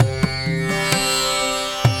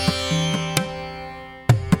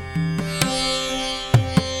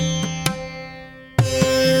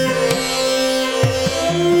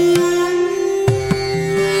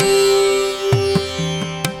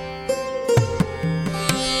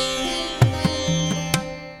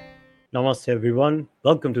Namaste, everyone.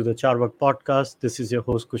 Welcome to the Charvak podcast. This is your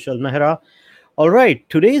host, Kushal Mehra. All right,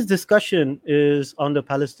 today's discussion is on the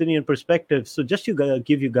Palestinian perspective. So, just to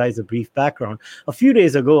give you guys a brief background, a few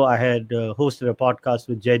days ago, I had hosted a podcast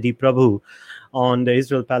with Jaideep Prabhu on the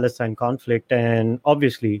Israel Palestine conflict. And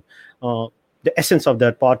obviously, the essence of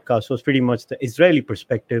that podcast was pretty much the Israeli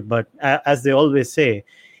perspective. But as they always say,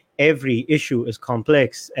 every issue is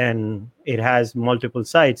complex and it has multiple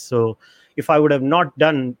sides. So, if I would have not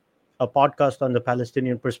done a podcast on the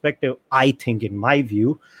Palestinian perspective, I think, in my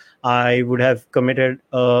view, I would have committed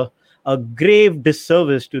a grave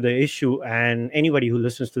disservice to the issue. And anybody who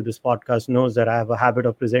listens to this podcast knows that I have a habit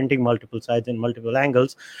of presenting multiple sides and multiple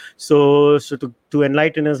angles. So to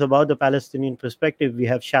enlighten us about the Palestinian perspective, we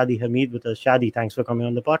have Shadi Hamid with us. Shadi, thanks for coming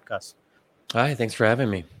on the podcast. Hi, thanks for having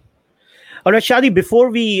me. All right, Shadi, before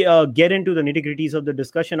we get into the nitty-gritties of the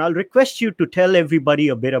discussion, I'll request you to tell everybody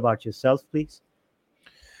a bit about yourself, please.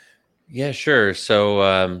 Yeah, sure. So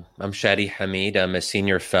I'm Shadi Hamid. I'm a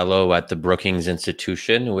senior fellow at the Brookings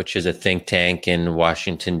Institution, which is a think tank in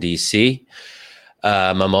Washington, D.C.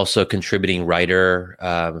 I'm also a contributing writer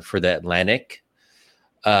for The Atlantic.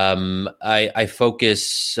 I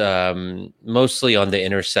focus mostly on the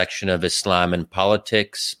intersection of Islam and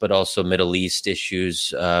politics, but also Middle East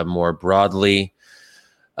issues more broadly.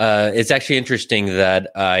 It's actually interesting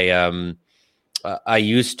that I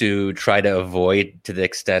used to try to avoid, to the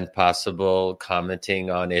extent possible, commenting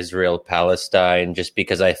on Israel-Palestine just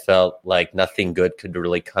because I felt like nothing good could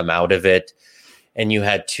really come out of it. And you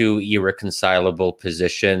had two irreconcilable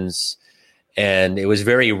positions. And it was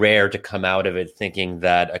very rare to come out of it thinking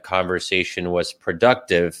that a conversation was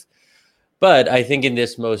productive. But I think in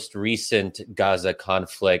this most recent Gaza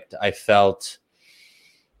conflict, I felt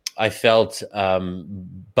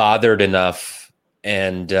bothered enough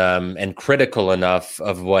and critical enough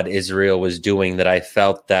of what Israel was doing that I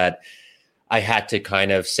felt that I had to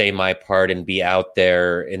kind of say my part and be out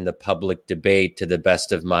there in the public debate to the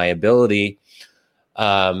best of my ability.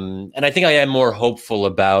 And I think I am more hopeful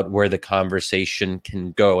about where the conversation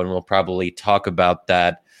can go, and we'll probably talk about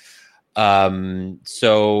that.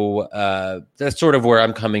 So that's sort of where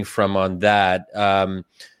I'm coming from on that.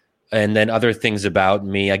 And then other things about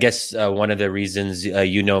me. I guess one of the reasons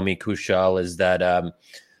you know me, Kushal, is that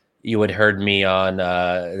you had heard me on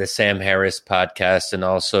the Sam Harris podcast and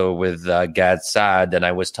also with Gad Saad, and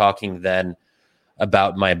I was talking then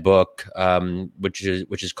about my book, which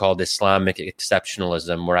is called Islamic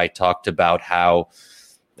Exceptionalism, where I talked about how,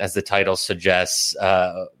 as the title suggests,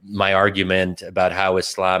 my argument about how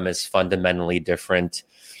Islam is fundamentally different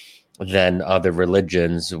than other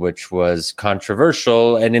religions, which was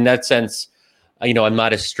controversial. And in that sense, I'm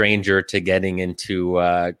not a stranger to getting into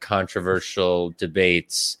controversial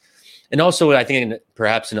debates. And also, I think,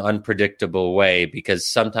 perhaps an unpredictable way, because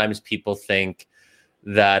sometimes people think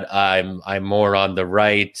that I'm more on the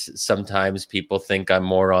right. Sometimes people think I'm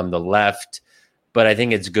more on the left. But I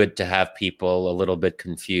think it's good to have people a little bit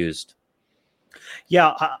confused.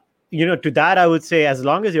 Yeah. To that, I would say, as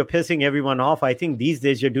long as you're pissing everyone off, I think these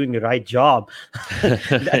days you're doing the right job.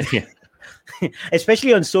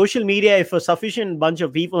 Especially on social media, if a sufficient bunch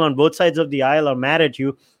of people on both sides of the aisle are mad at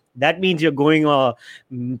you, that means you're going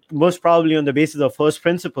most probably on the basis of first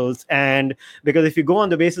principles. And because if you go on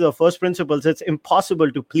the basis of first principles, it's impossible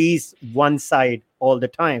to please one side all the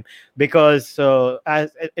time. Because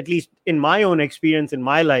at least in my own experience in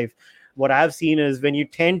my life, what I've seen is when you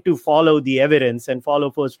tend to follow the evidence and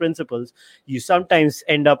follow first principles, you sometimes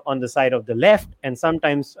end up on the side of the left. And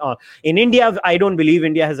sometimes in India, I don't believe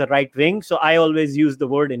India has a right wing. So I always use the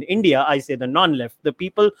word in India, I say the non-left, the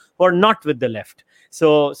people who are not with the left.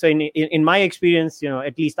 So in my experience,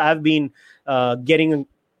 at least I've been getting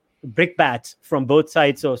brickbats from both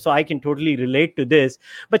sides. So I can totally relate to this.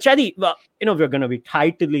 But Shadi, we're going to be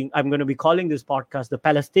I'm going to be calling this podcast The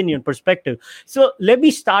Palestinian Perspective. So let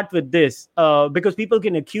me start with this, because people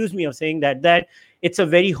can accuse me of saying that it's a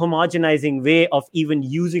very homogenizing way of even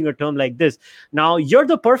using a term like this. Now, you're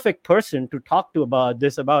the perfect person to talk to about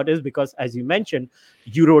this because, as you mentioned,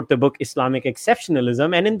 you wrote the book Islamic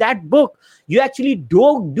Exceptionalism. And in that book, you actually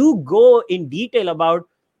do go in detail about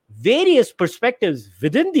various perspectives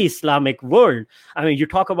within the Islamic world. I mean, you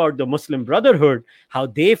talk about the Muslim Brotherhood, how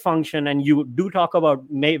they function, and you do talk about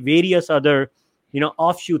various other,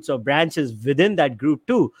 offshoots or branches within that group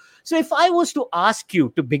too. So if I was to ask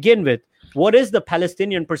you to begin with, what is the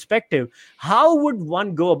Palestinian perspective? How would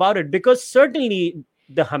one go about it? Because certainly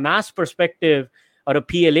the Hamas perspective or a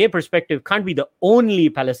PLA perspective can't be the only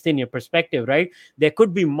Palestinian perspective, right? There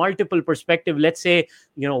could be multiple perspectives. Let's say,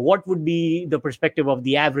 what would be the perspective of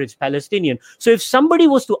the average Palestinian? So if somebody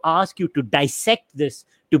was to ask you to dissect this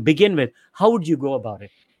to begin with, how would you go about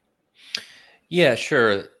it? Yeah,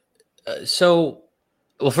 sure.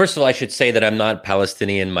 Well, first of all, I should say that I'm not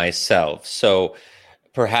Palestinian myself. So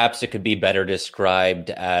perhaps it could be better described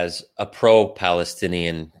as a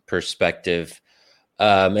pro-Palestinian perspective.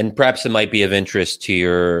 And perhaps it might be of interest to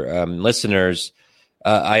your listeners.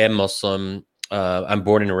 I am Muslim. I'm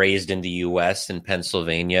born and raised in the U.S. in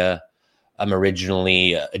Pennsylvania. I'm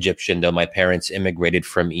originally Egyptian, though my parents immigrated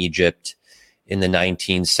from Egypt in the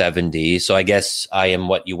 1970s. So I guess I am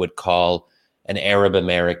what you would call an Arab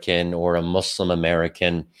American or a Muslim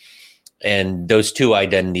American. And those two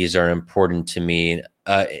identities are important to me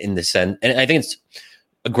in the sense. And I think it's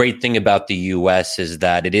a great thing about the U.S. is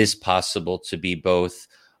that it is possible to be both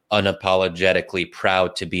unapologetically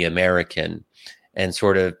proud to be American and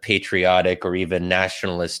sort of patriotic or even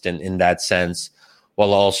nationalist in that sense,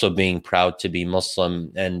 while also being proud to be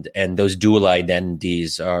Muslim. And those dual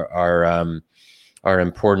identities are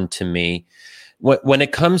important to me. When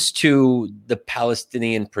it comes to the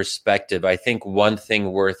Palestinian perspective, I think one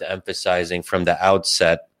thing worth emphasizing from the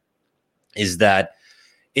outset is that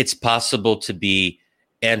it's possible to be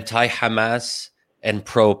anti-Hamas and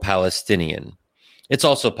pro-Palestinian. It's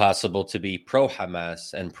also possible to be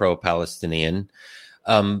pro-Hamas and pro-Palestinian.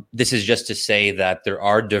 This is just to say that there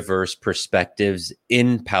are diverse perspectives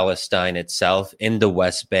in Palestine itself, in the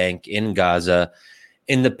West Bank, in Gaza,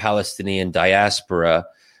 in the Palestinian diaspora,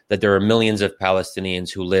 that there are millions of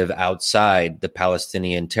Palestinians who live outside the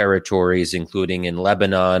Palestinian territories, including in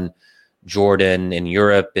Lebanon, Jordan, in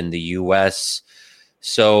Europe, in the US.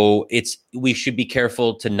 So we should be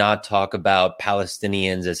careful to not talk about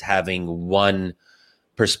Palestinians as having one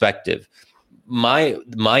perspective.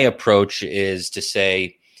 My approach is to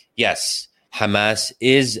say, yes, Hamas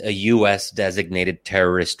is a US designated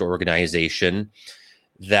terrorist organization,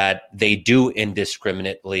 that they do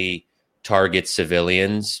indiscriminately target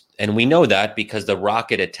civilians. And we know that because the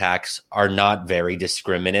rocket attacks are not very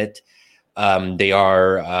discriminate. They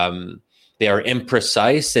are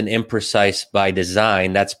imprecise and imprecise by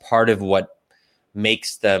design. That's part of what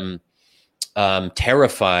makes them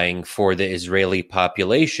terrifying for the Israeli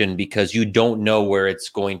population, because you don't know where it's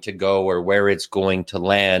going to go or where it's going to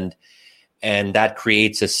land. And that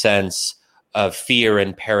creates a sense of fear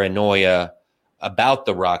and paranoia about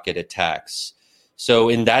the rocket attacks. So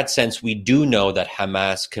in that sense, we do know that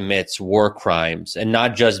Hamas commits war crimes, and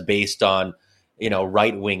not just based on,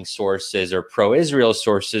 right-wing sources or pro-Israel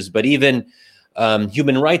sources, but even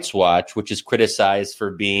Human Rights Watch, which is criticized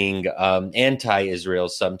for being anti-Israel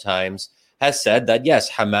sometimes, has said that,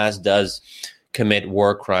 yes, Hamas does commit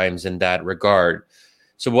war crimes in that regard.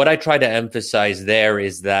 So what I try to emphasize there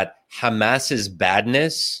is that Hamas's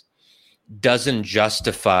badness doesn't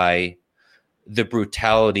justify the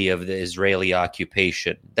brutality of the Israeli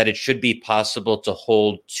occupation, that it should be possible to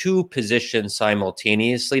hold two positions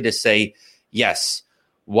simultaneously, to say, yes,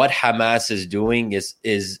 what Hamas is doing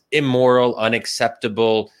is immoral,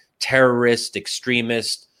 unacceptable, terrorist,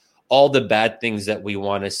 extremist, all the bad things that we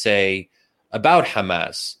want to say about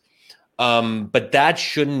Hamas. But that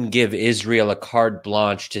shouldn't give Israel a carte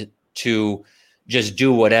blanche to just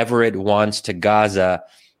do whatever it wants to Gaza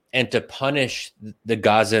and to punish the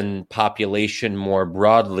Gazan population more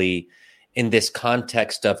broadly in this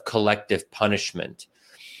context of collective punishment.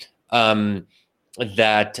 Some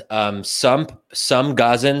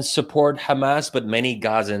Gazans support Hamas, but many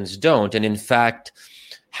Gazans don't. And in fact,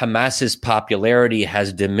 Hamas's popularity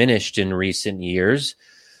has diminished in recent years.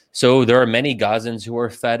 So there are many Gazans who are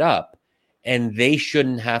fed up, and they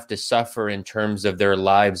shouldn't have to suffer in terms of their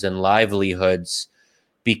lives and livelihoods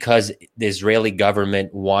because the Israeli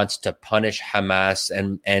government wants to punish Hamas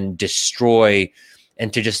and destroy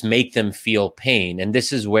and to just make them feel pain. And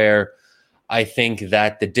this is where I think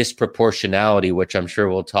that the disproportionality, which I'm sure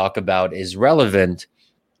we'll talk about, is relevant.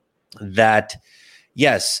 That,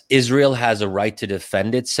 yes, Israel has a right to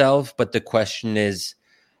defend itself, but the question is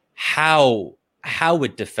how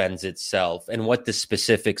it defends itself and what the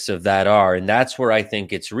specifics of that are. And that's where I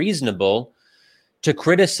think it's reasonable to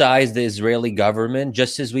criticize the Israeli government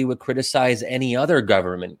just as we would criticize any other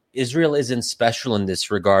government. Israel isn't special in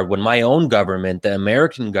this regard. When my own government, the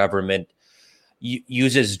American government,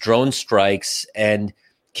 uses drone strikes and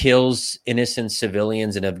kills innocent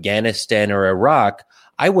civilians in Afghanistan or Iraq,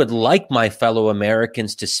 I would like my fellow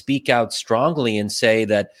Americans to speak out strongly and say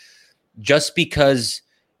that just because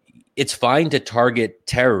it's fine to target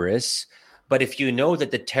terrorists, but if you know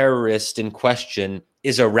that the terrorist in question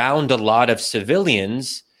is around a lot of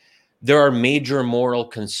civilians, there are major moral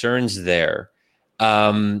concerns there.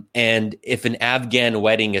 And if an Afghan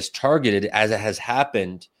wedding is targeted, as it has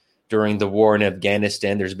happened during the war in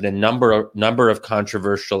Afghanistan. There's been a number of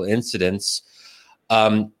controversial incidents.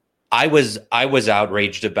 I was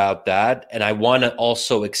outraged about that, and I want to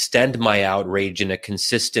also extend my outrage in a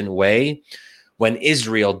consistent way when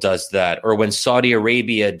Israel does that, or when Saudi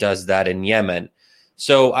Arabia does that in Yemen.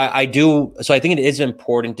 So I think it is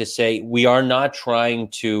important to say we are not trying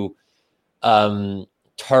to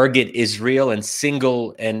target Israel and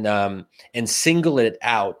single it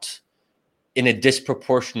out in a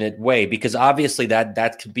disproportionate way, because obviously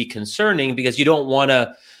that could be concerning, because you don't want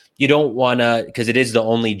to, because it is the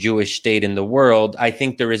only Jewish state in the world. I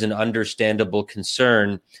think there is an understandable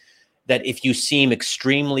concern that if you seem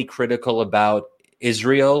extremely critical about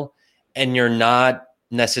Israel and you're not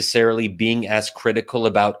necessarily being as critical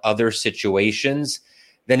about other situations,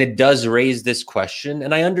 then it does raise this question.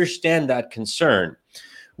 And I understand that concern,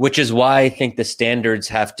 which is why I think the standards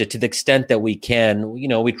have to the extent that we can,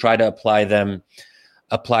 we try to apply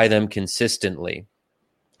them consistently.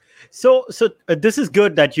 So this is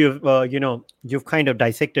good that you've kind of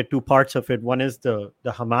dissected two parts of it. One is the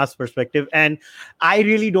Hamas perspective, and I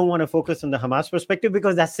really don't want to focus on the Hamas perspective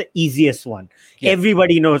because that's the easiest one. Yeah.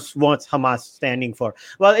 Everybody knows what's Hamas standing for.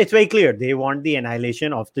 Well, it's very clear. They want the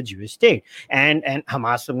annihilation of the Jewish state, and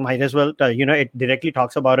Hamas might as well, it directly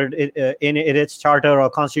talks about it in its charter or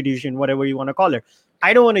constitution, whatever you want to call it.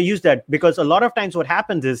 I don't want to use that because a lot of times what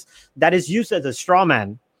happens is that is used as a straw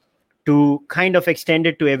man to kind of extend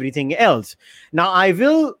it to everything else. Now, I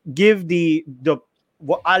will give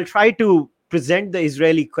I'll try to present the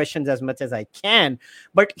Israeli questions as much as I can,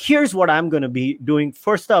 but here's what I'm going to be doing.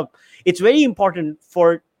 First up, it's very important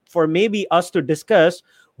for maybe us to discuss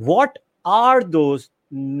what are those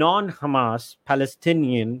non-Hamas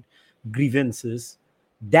Palestinian grievances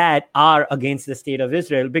that are against the state of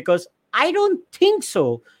Israel, because I don't think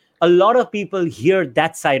so. A lot of people hear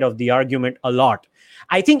that side of the argument a lot.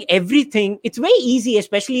 I think it's very easy,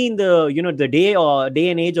 especially in the day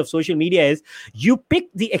and age of social media, is you pick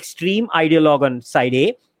the extreme ideologue on side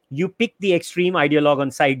A, you pick the extreme ideologue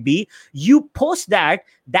on side B, you post that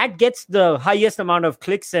gets the highest amount of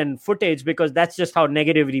clicks and footage because that's just how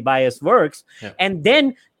negativity bias works. Yeah. And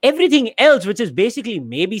then everything else, which is basically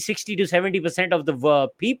maybe 60 to 70% of the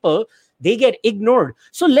people, they get ignored.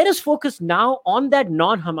 So let us focus now on that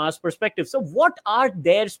non-Hamas perspective. So what are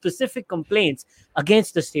their specific complaints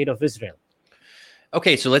against the state of Israel?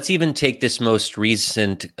 Okay, so let's even take this most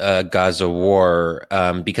recent Gaza war,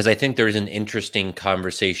 because I think there's an interesting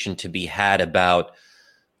conversation to be had about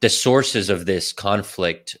the sources of this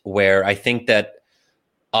conflict, where I think that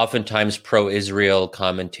oftentimes pro-Israel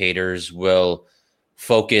commentators will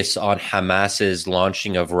focus on Hamas's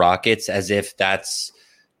launching of rockets as if that's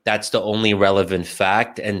the only relevant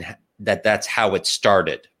fact and that's how it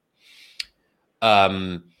started.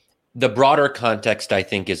 The broader context, I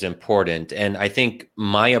think, is important. And I think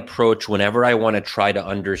my approach, whenever I want to try to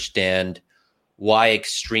understand why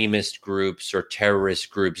extremist groups or terrorist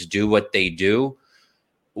groups do what they do,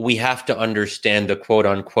 we have to understand the quote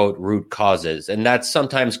unquote root causes. And that's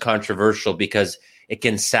sometimes controversial because it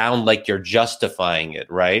can sound like you're justifying it,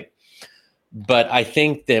 right? But I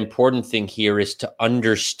think the important thing here is to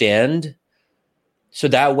understand, so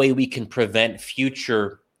that way we can prevent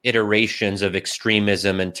future iterations of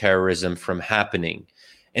extremism and terrorism from happening.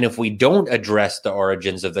 And if we don't address the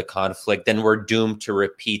origins of the conflict, then we're doomed to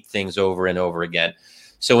repeat things over and over again.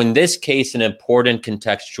 So in this case, an important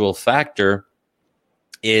contextual factor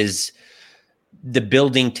is the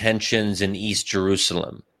building tensions in East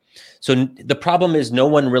Jerusalem. So the problem is no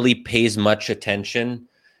one really pays much attention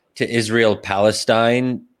to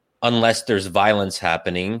Israel-Palestine unless there's violence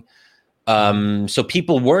happening. So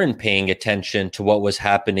people weren't paying attention to what was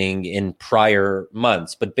happening in prior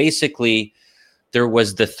months. But basically, there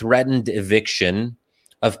was the threatened eviction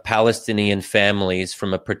of Palestinian families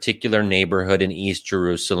from a particular neighborhood in East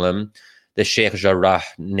Jerusalem, the Sheikh Jarrah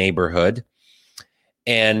neighborhood.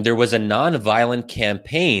 And there was a nonviolent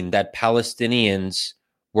campaign that Palestinians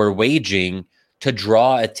were waging to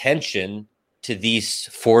draw attention to these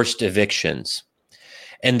forced evictions.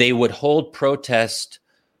 And they would hold protests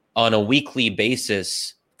on a weekly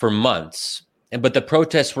basis for months. But the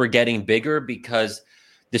protests were getting bigger because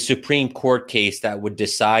the Supreme Court case that would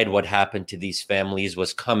decide what happened to these families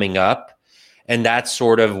was coming up. And that's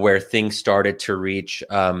sort of where things started to reach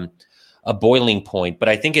a boiling point. But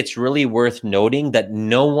I think it's really worth noting that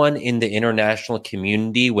no one in the international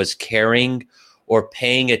community was caring or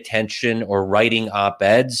paying attention or writing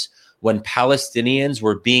op-eds when Palestinians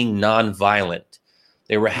were being nonviolent.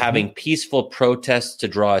 They were having peaceful protests to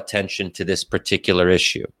draw attention to this particular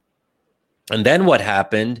issue. And then what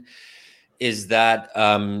happened is that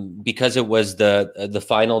because it was the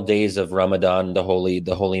final days of Ramadan, the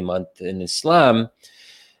holy month in Islam,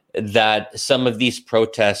 that some of these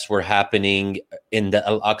protests were happening in the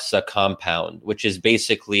Al-Aqsa compound, which is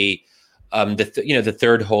basically the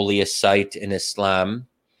third holiest site in Islam,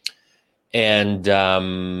 and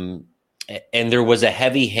there was a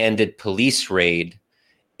heavy-handed police raid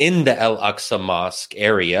in the Al-Aqsa Mosque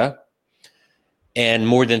area, and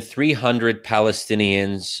more than 300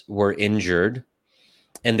 Palestinians were injured,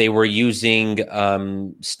 and they were using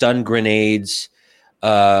stun grenades,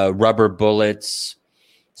 rubber bullets,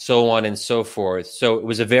 so on and so forth. So it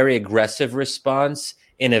was a very aggressive response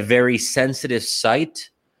in a very sensitive site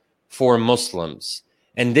for Muslims.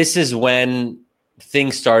 And this is when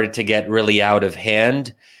things started to get really out of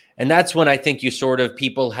hand. And that's when I think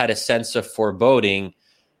people had a sense of foreboding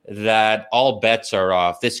that all bets are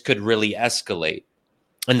off. This could really escalate.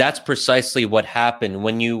 And that's precisely what happened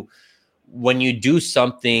when you do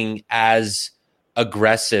something as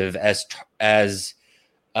aggressive as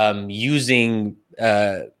using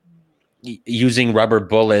rubber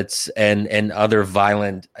bullets and other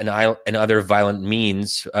violent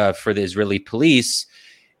means for the Israeli police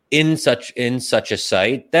in such a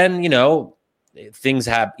site, then things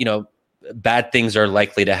have bad things are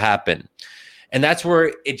likely to happen. And that's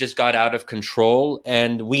where it just got out of control.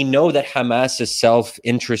 And we know that Hamas is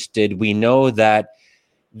self-interested. We know that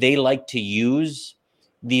they like to use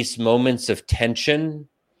these moments of tension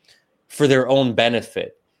for their own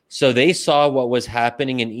benefit. So they saw what was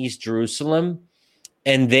happening in East Jerusalem,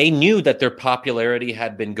 and they knew that their popularity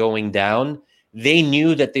had been going down. They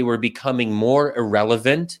knew that they were becoming more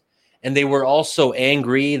irrelevant. And they were also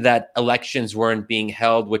angry that elections weren't being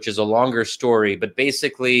held, which is a longer story. But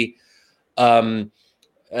basically,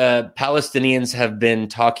 Palestinians have been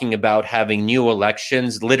talking about having new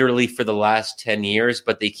elections literally for the last 10 years,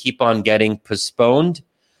 but they keep on getting postponed.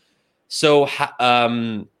 So,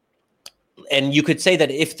 and you could say that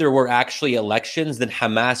if there were actually elections, then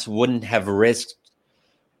Hamas wouldn't have risked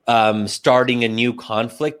starting a new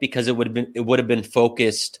conflict, because it would have been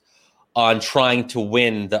focused on trying to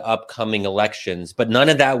win the upcoming elections. But none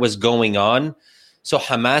of that was going on. So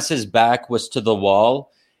Hamas's back was to the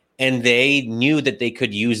wall, and they knew that they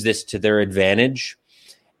could use this to their advantage.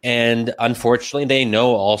 And unfortunately, they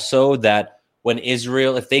know also that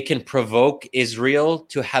if they can provoke Israel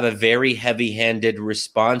to have a very heavy-handed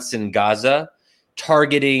response in Gaza,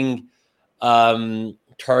 targeting Palestinian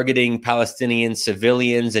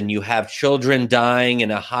civilians, and you have children dying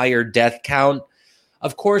and a higher death count,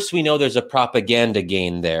 of course, we know there's a propaganda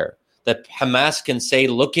gain there, that Hamas can say,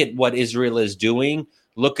 look at what Israel is doing,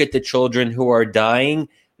 look at the children who are dying.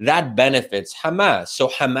 That benefits Hamas. So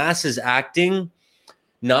Hamas is acting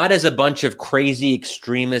not as a bunch of crazy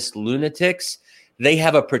extremist lunatics. They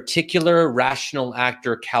have a particular rational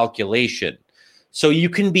actor calculation. So you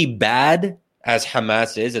can be bad, as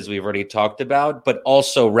Hamas is, as we've already talked about, but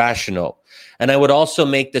also rational. And I would also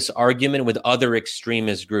make this argument with other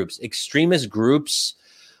extremist groups. Extremist groups,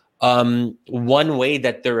 one way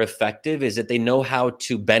that they're effective is that they know how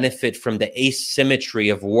to benefit from the asymmetry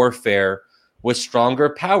of warfare with stronger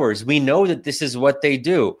powers. We know that this is what they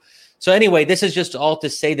do. So anyway, this is just all to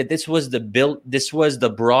say that this was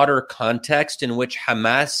the broader context in which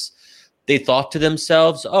Hamas, they thought to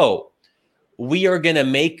themselves, oh, we are going to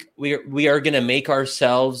make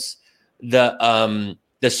ourselves the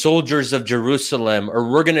soldiers of Jerusalem,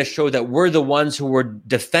 or we're going to show that we're the ones who were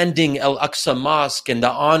defending Al-Aqsa Mosque and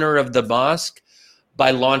the honor of the mosque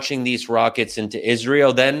by launching these rockets into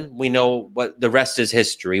Israel. Then we know what the rest is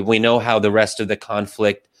history. We know how the rest of the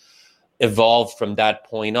conflict evolved from that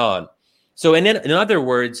point on. So in other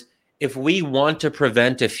words, if we want to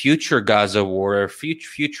prevent a future Gaza war or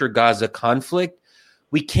future Gaza conflict,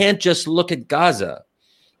 we can't just look at Gaza.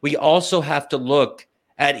 We also have to look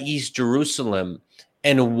at East Jerusalem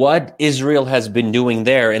and what Israel has been doing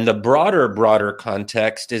there. And the broader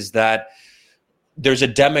context is that there's a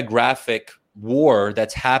demographic war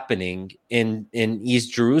that's happening in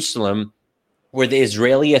East Jerusalem, where the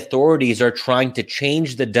Israeli authorities are trying to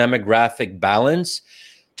change the demographic balance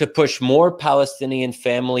to push more Palestinian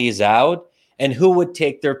families out. And who would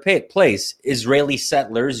take their place? Israeli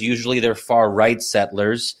settlers, usually they're far-right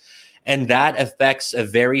settlers. And that affects a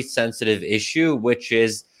very sensitive issue, which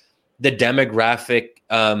is the demographic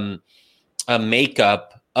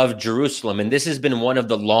makeup of Jerusalem. And this has been one of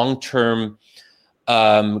the long-term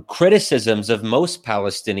criticisms of most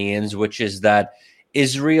Palestinians, which is that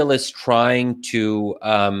Israel is trying to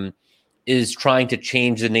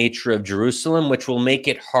change the nature of Jerusalem, which will make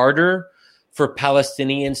it harder for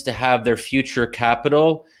Palestinians to have their future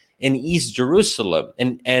capital in East Jerusalem.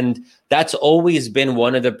 And that's always been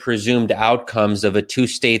one of the presumed outcomes of a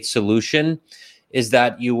two-state solution, is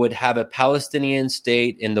that you would have a Palestinian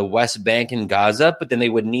state in the West Bank and Gaza, but then they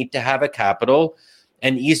would need to have a capital.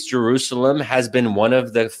 And East Jerusalem has been one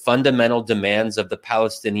of the fundamental demands of the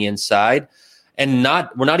Palestinian side. And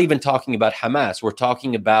we're not even talking about Hamas. We're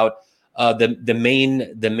talking about the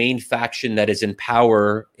main faction that is in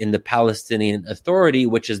power in the Palestinian Authority,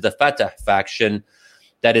 which is the Fatah faction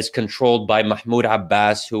that is controlled by Mahmoud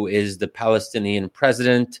Abbas, who is the Palestinian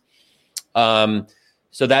president.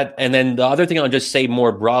 So that, and then the other thing I'll just say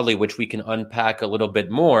more broadly, which we can unpack a little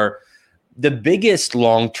bit more, the biggest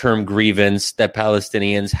long-term grievance that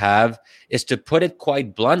Palestinians have is, to put it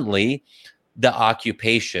quite bluntly, the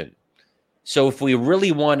occupation. So if we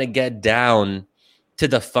really want to get down to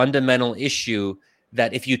the fundamental issue,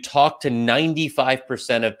 that if you talk to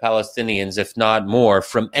 95% of Palestinians, if not more,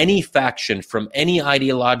 from any faction, from any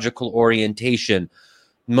ideological orientation,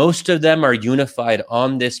 most of them are unified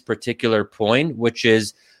on this particular point, which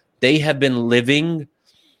is they have been living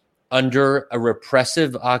under a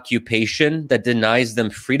repressive occupation that denies them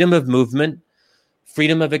freedom of movement,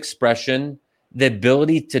 freedom of expression, the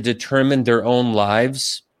ability to determine their own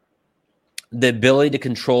lives, the ability to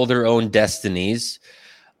control their own destinies,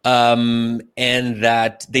 and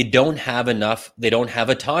that they don't have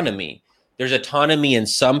autonomy. There's autonomy in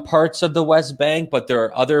some parts of the West Bank, but there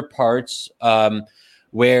are other parts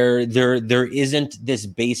where there isn't this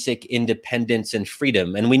basic independence and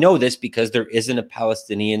freedom. And we know this because there isn't a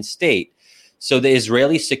Palestinian state. So the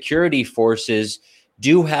Israeli security forces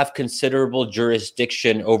do have considerable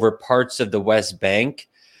jurisdiction over parts of the West Bank,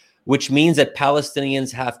 which means that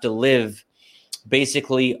Palestinians have to live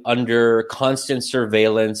basically under constant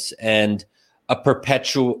surveillance and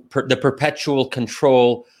the perpetual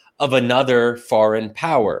control of another foreign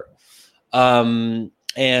power. And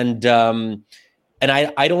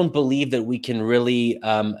I don't believe that we can really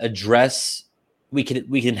we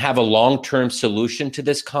can have a long-term solution to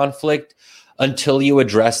this conflict until you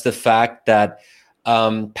address the fact that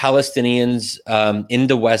Palestinians in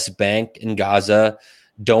the West Bank and Gaza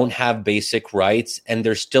don't have basic rights, and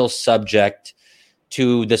they're still subject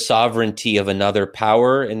to the sovereignty of another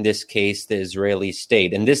power, in this case, the Israeli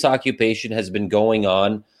state. And this occupation has been going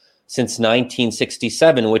on since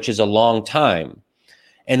 1967, which is a long time,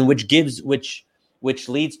 and which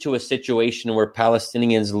leads to a situation where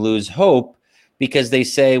Palestinians lose hope, because they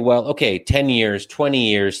say, well, okay, 10 years, 20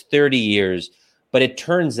 years, 30 years, but it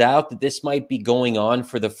turns out that this might be going on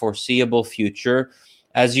for the foreseeable future.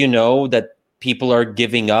 As you know, that people are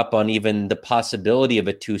giving up on even the possibility of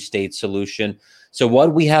a two-state solution. So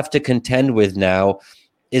what we have to contend with now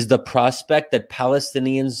is the prospect that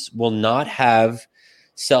Palestinians will not have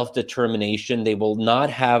self-determination. They will not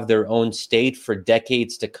have their own state for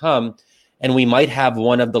decades to come. And we might have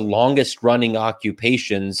one of the longest running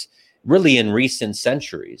occupations really in recent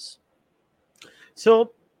centuries.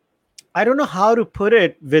 So I don't know how to put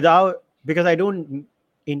it because I don't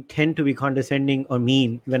intend to be condescending or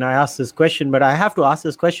mean when I ask this question, but I have to ask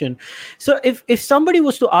this question. So if somebody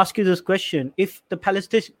was to ask you this question, if the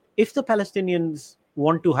Palestinians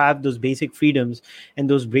want to have those basic freedoms and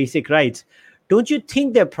those basic rights, don't you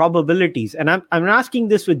think their probabilities, and I'm asking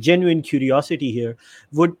this with genuine curiosity here,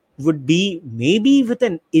 would be maybe with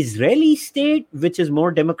an Israeli state, which is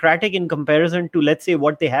more democratic in comparison to, let's say,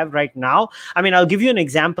 what they have right now? I mean, I'll give you an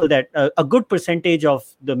example that a good percentage of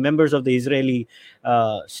the members of the Israeli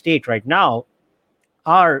state right now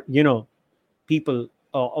are, people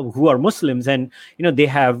who are Muslims, and, they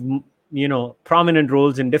have, prominent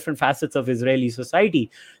roles in different facets of Israeli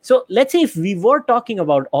society. So let's say if we were talking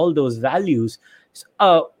about all those values,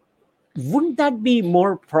 wouldn't that be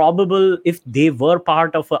more probable if they were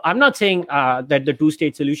part of I'm not saying that the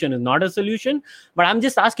two-state solution is not a solution, but I'm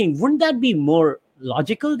just asking, wouldn't that be more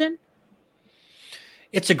logical then?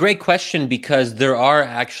 It's a great question, because there are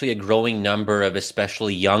actually a growing number of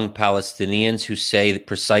especially young Palestinians who say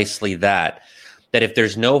precisely that if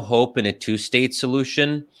there's no hope in a two-state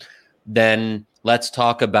solution, then let's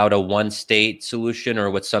talk about a one-state solution, or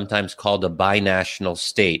what's sometimes called a binational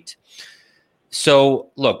state. So,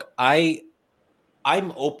 look,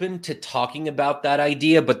 I'm open to talking about that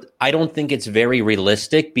idea, but I don't think it's very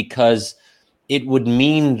realistic, because it would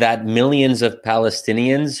mean that millions of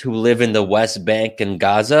Palestinians who live in the West Bank and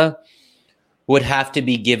Gaza would have to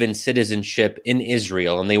be given citizenship in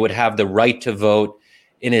Israel, and they would have the right to vote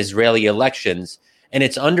in Israeli elections. And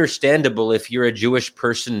it's understandable, if you're a Jewish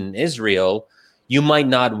person in Israel, you might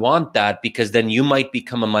not want that, because then you might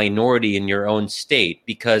become a minority in your own state,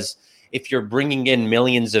 because if you're bringing in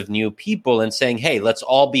millions of new people and saying, hey, let's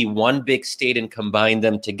all be one big state and combine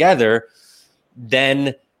them together,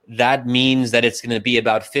 then that means that it's going to be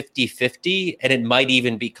about 50-50, and it might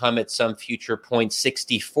even become at some future point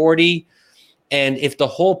 60-40. And if the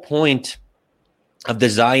whole point of the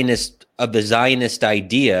Zionist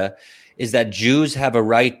idea is that Jews have a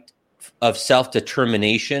right of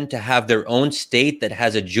self-determination to have their own state that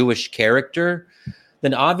has a Jewish character,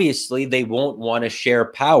 then obviously they won't want to share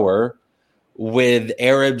power with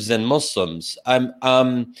Arabs and Muslims.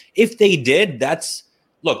 If they did, that's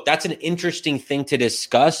an interesting thing to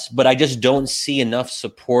discuss, but I just don't see enough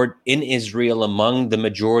support in Israel among the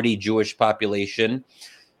majority Jewish population.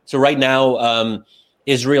 So right now,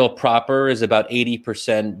 Israel proper is about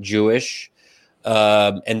 80% Jewish,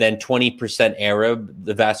 and then 20% Arab,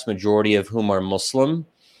 the vast majority of whom are Muslim.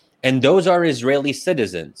 And those are Israeli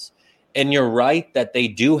citizens. And you're right that they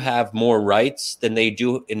do have more rights than they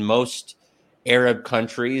do in most Arab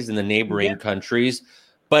countries and the neighboring countries.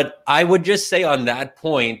 But I would just say on that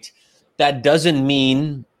point, that doesn't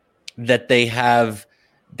mean that they have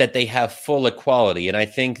full equality. And I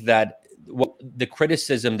think that the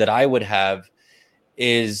criticism that I would have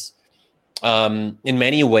is, in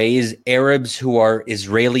many ways, Arabs who are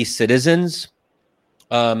Israeli citizens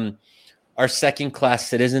are second-class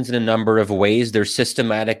citizens in a number of ways. There's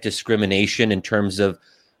systematic discrimination in terms of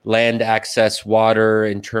land access, water,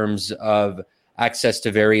 in terms of access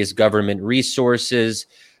to various government resources.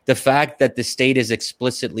 The fact that the state is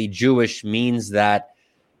explicitly Jewish means that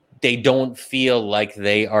they don't feel like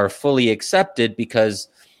they are fully accepted because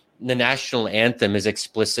the national anthem is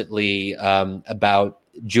explicitly about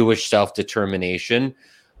Jewish self-determination.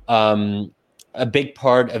 A big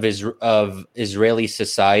part of Israeli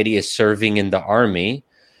society is serving in the army.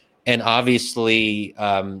 And obviously,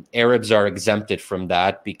 Arabs are exempted from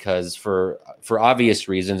that because for obvious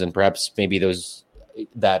reasons, and perhaps maybe those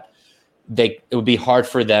that it would be hard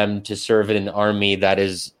for them to serve in an army that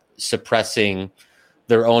is suppressing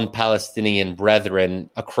their own Palestinian brethren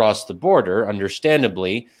across the border,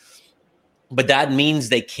 understandably. But that means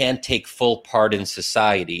they can't take full part in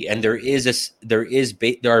society, and there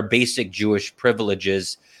are basic Jewish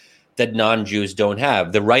privileges that non-Jews don't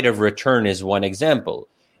have. The right of return is one example.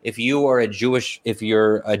 If you're a Jewish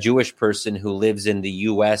person who lives in the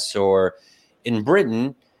U.S. or in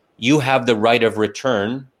Britain, you have the right of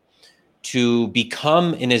return to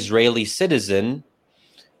become an Israeli citizen,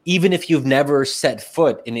 even if you've never set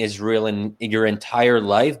foot in Israel in your entire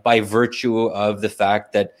life, by virtue of the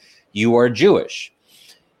fact that you are Jewish.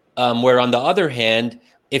 Where on the other hand,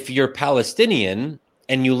 if you're Palestinian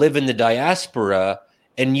and you live in the diaspora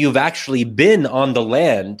and you've actually been on the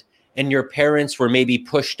land and your parents were maybe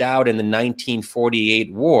pushed out in the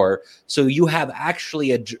 1948 war, so you have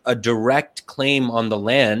actually a direct claim on the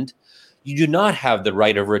land, you do not have the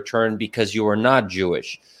right of return because you are not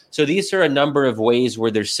Jewish. So these are a number of ways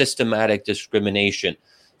where there's systematic discrimination.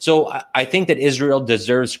 So I think that Israel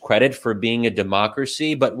deserves credit for being a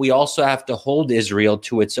democracy, but we also have to hold Israel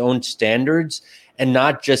to its own standards and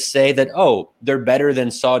not just say that, oh, they're better than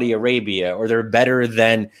Saudi Arabia or they're better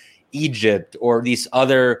than Egypt or these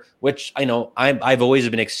other, which I know I've always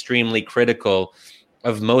been extremely critical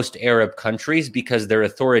of most Arab countries because they're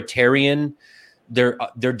authoritarian, they're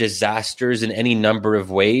disasters in any number of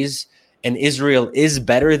ways, and Israel is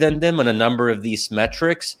better than them on a number of these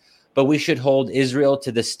metrics. But we should hold Israel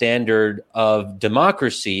to the standard of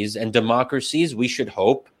democracies, and democracies, we should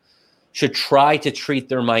hope, should try to treat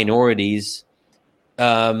their minorities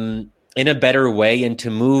in a better way and to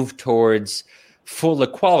move towards full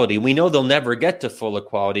equality. We know they'll never get to full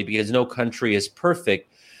equality because no country is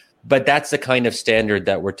perfect, but that's the kind of standard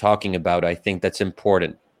that we're talking about. I think that's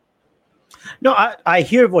important. No, I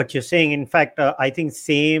hear what you're saying. In fact, I think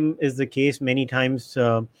same is the case many times.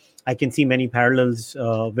 I can see many parallels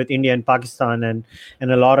with India and Pakistan,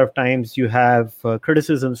 and a lot of times you have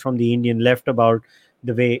criticisms from the Indian left about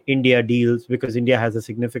the way India deals, because India has a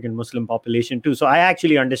significant Muslim population too. So I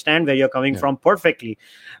actually understand where you're coming from perfectly.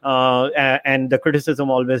 And the criticism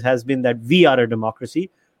always has been that we are a democracy.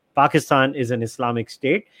 Pakistan is an Islamic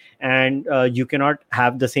state, and you cannot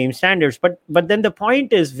have the same standards. But then the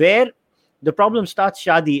point is where the problem starts,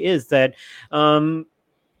 Shadi, is that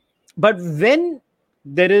but when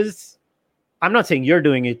there is, I'm not saying you're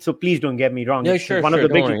doing it, so please don't get me wrong. Yeah, sure. One of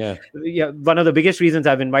the biggest reasons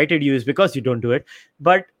I've invited you is because you don't do it.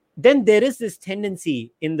 But then there is this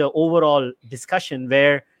tendency in the overall discussion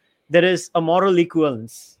where there is a moral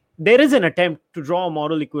equivalence there is an attempt to draw a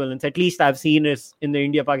moral equivalence. At least I've seen this in the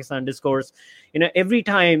India-Pakistan discourse. Every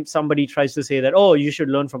time somebody tries to say that, oh, you should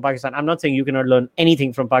learn from Pakistan. I'm not saying you cannot learn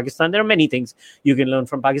anything from Pakistan. There are many things you can learn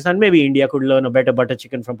from Pakistan. Maybe India could learn a better butter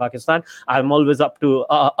chicken from Pakistan. I'm always up to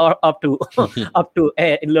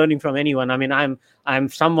learning from anyone. I mean, I'm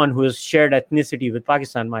someone who has shared ethnicity with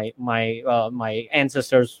Pakistan. My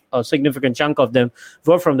ancestors, a significant chunk of them,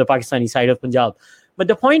 were from the Pakistani side of Punjab. But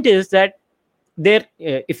the point is that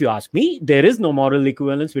if you ask me, there is no moral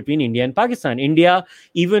equivalence between India and Pakistan. India,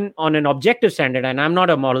 even on an objective standard, and I'm not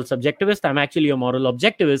a moral subjectivist, I'm actually a moral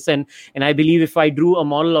objectivist, and I believe if I drew a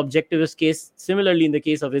moral objectivist case, similarly in the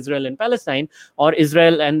case of Israel and Palestine, or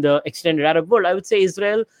Israel and the extended Arab world, I would say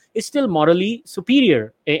Israel is still morally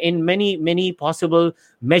superior in many possible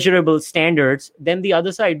measurable standards than the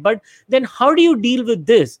other side. But then how do you deal with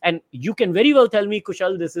this? And you can very well tell me,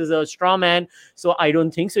 Kushal, this is a straw man, so I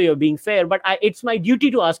don't think so, you're being fair. But it's my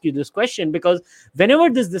duty to ask you this question, because whenever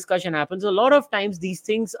this discussion happens, a lot of times these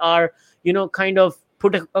things are, kind of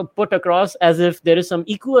put across as if there is some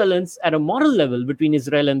equivalence at a moral level between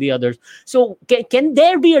Israel and the others. So can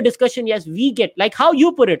there be a discussion? Yes, we get, like how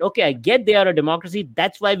you put it. Okay, I get they are a democracy.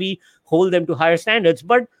 That's why we hold them to higher standards.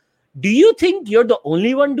 But do you think you're the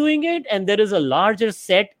only one doing it, and there is a larger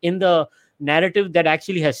set in the narrative that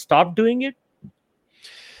actually has stopped doing it?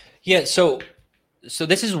 Yeah, so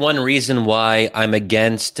this is one reason why I'm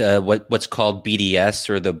against what's called BDS,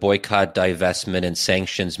 or the Boycott, Divestment, and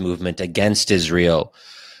Sanctions Movement against Israel.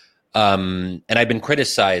 And I've been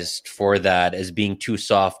criticized for that as being too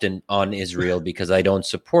soft on Israel, because I don't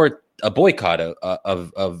support a boycott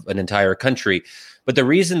of an entire country. But the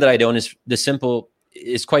reason that I don't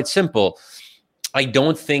is quite simple. I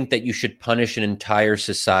don't think that you should punish an entire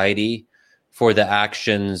society for the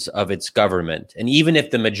actions of its government. And even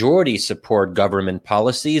if the majority support government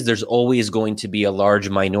policies, there's always going to be a large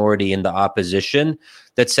minority in the opposition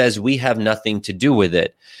that says we have nothing to do with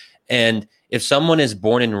it. And if someone is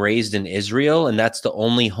born and raised in Israel and that's the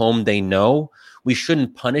only home they know, we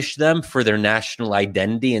shouldn't punish them for their national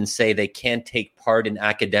identity and say they can't take part in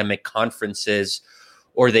academic conferences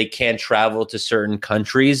or they can't travel to certain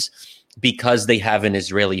countries because they have an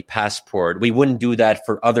Israeli passport. We wouldn't do that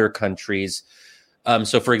for other countries.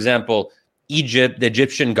 So, for example, Egypt, the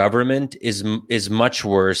Egyptian government is much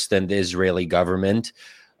worse than the Israeli government.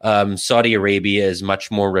 Saudi Arabia is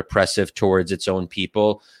much more repressive towards its own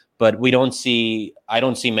people. But I don't see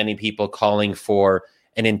many people calling for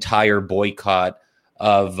an entire boycott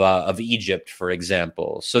of Egypt, for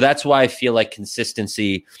example. So that's why I feel like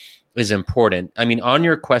consistency is important. I mean, on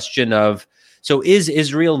your question of, so is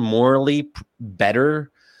Israel morally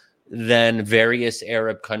better than various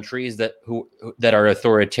Arab countries that are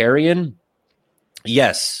authoritarian?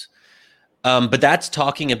 Yes. But that's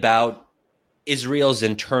talking about Israel's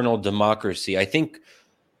internal democracy. I think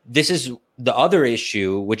this is the other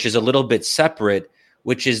issue, which is a little bit separate,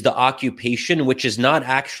 which is the occupation, which is not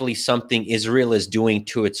actually something Israel is doing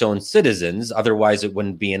to its own citizens. Otherwise, it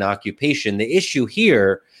wouldn't be an occupation. The issue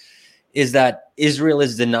here is that Israel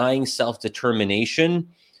is denying self-determination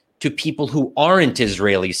to people who aren't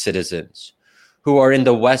Israeli citizens, who are in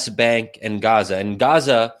the West Bank and Gaza. And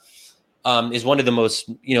Gaza is one of the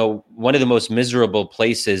most miserable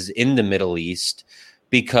places in the Middle East,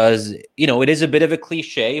 because, it is a bit of a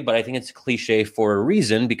cliche, but I think it's a cliche for a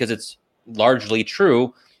reason, because it's largely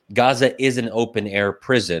true. Gaza is an open air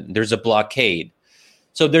prison. There's a blockade.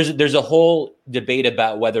 So there's a whole debate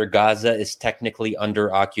about whether Gaza is technically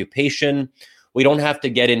under occupation. We don't have to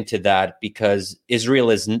get into that, because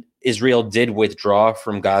Israel did withdraw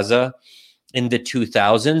from Gaza in the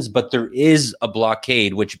 2000s, but there is a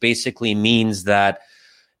blockade, which basically means that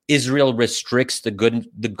Israel restricts the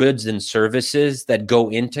goods and services that go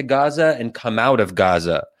into Gaza and come out of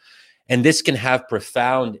Gaza. And this can have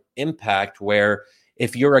profound impact, where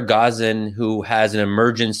if you're a Gazan who has an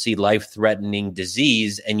emergency life-threatening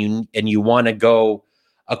disease and you want to go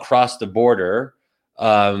across the border,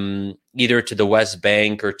 either to the West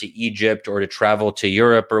Bank or to Egypt, or to travel to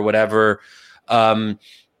Europe or whatever,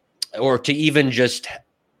 or to even just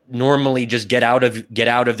normally just get out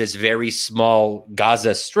of this very small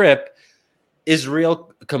Gaza Strip, Israel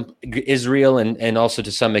and also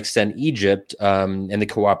to some extent Egypt, and they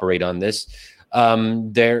cooperate on this.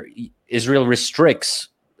 Israel restricts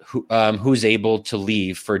who's able to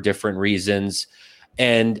leave for different reasons,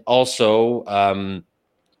 and also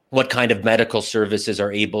what kind of medical services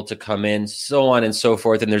are able to come in, so on and so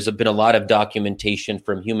forth. And there's been a lot of documentation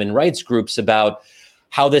from human rights groups about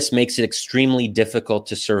how this makes it extremely difficult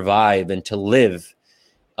to survive and to live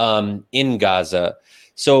in Gaza.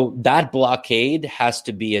 So that blockade has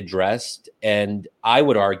to be addressed. And I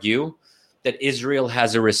would argue that Israel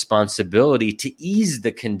has a responsibility to ease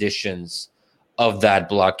the conditions of that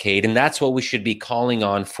blockade. And that's what we should be calling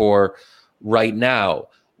on for right now.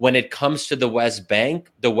 When it comes to the West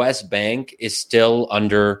Bank is still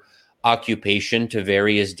under occupation to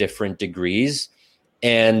various different degrees.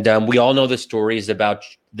 And we all know the stories about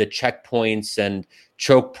the checkpoints and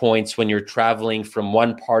choke points when you're traveling from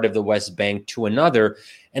one part of the West Bank to another.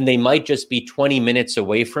 And they might just be 20 minutes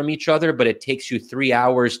away from each other, but it takes you 3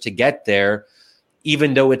 hours to get there,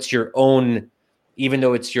 even though it's your own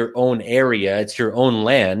area, it's your own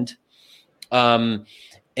land.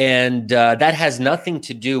 And that has nothing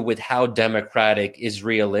to do with how democratic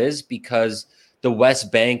Israel is, because the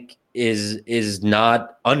West Bank is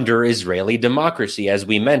not under Israeli democracy. As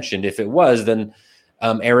we mentioned, if it was, then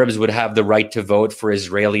Arabs would have the right to vote for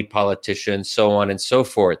Israeli politicians, so on and so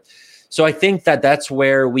forth. So I think that's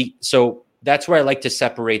where I like to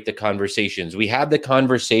separate the conversations. We have the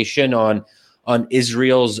conversation on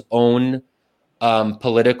Israel's own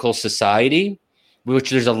political society, which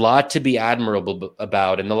there's a lot to be admirable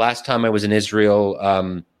about. And the last time I was in Israel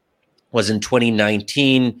was in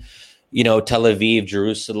 2019. Tel Aviv,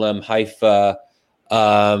 Jerusalem, Haifa,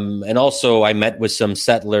 and also I met with some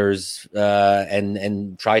settlers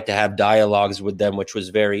and tried to have dialogues with them, which was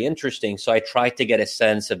very interesting. So I tried to get a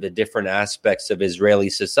sense of the different aspects of Israeli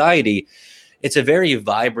society. It's a very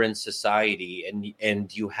vibrant society,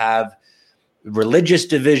 and you have religious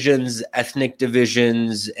divisions, ethnic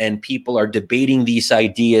divisions, and people are debating these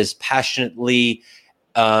ideas passionately.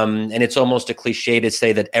 And it's almost a cliche to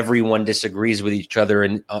say that everyone disagrees with each other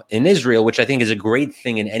in Israel, which I think is a great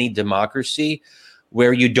thing in any democracy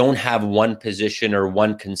where you don't have one position or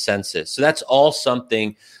one consensus. So that's all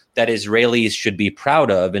something that Israelis should be proud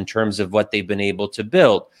of in terms of what they've been able to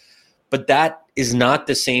build. But that is not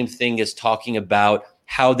the same thing as talking about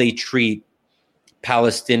how they treat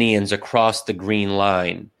Palestinians across the Green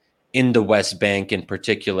Line in the West Bank in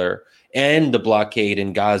particular, and the blockade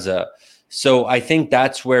in Gaza. So I think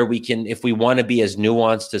that's where we can, if we want to be as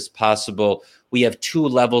nuanced as possible, we have two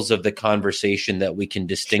levels of the conversation that we can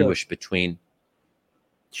distinguish between.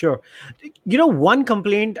 Sure. One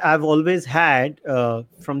complaint I've always had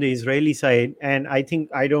from the Israeli side, and I think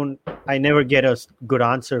I never get a good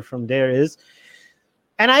answer from there is,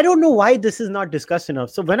 and I don't know why this is not discussed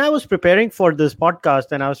enough. So when I was preparing for this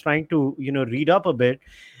podcast and I was trying to, read up a bit,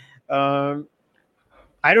 I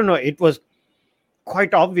don't know, it was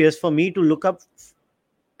quite obvious for me to look up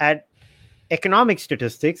at economic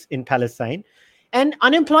statistics in Palestine and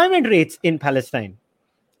unemployment rates in Palestine.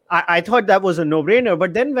 I thought that was a no-brainer.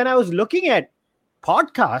 But then when I was looking at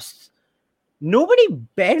podcasts, nobody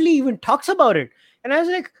barely even talks about it. And I was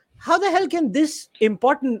like, how the hell can this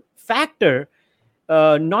important factor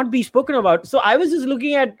not be spoken about? So I was just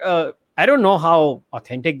looking at, I don't know how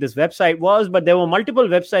authentic this website was, but there were multiple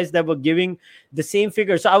websites that were giving the same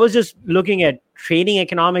figure. So I was just looking at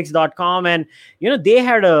tradingeconomics.com, and they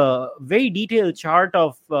had a very detailed chart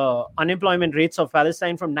of unemployment rates of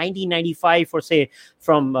Palestine from 1995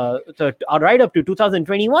 for right up to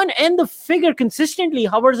 2021, and the figure consistently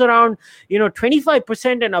hovers around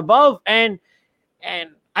 25% and above. And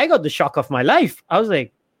I got the shock of my life. I was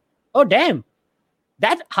like, oh damn,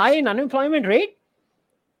 that high in unemployment rate.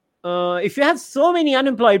 If you have so many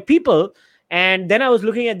unemployed people, and then I was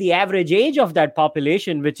looking at the average age of that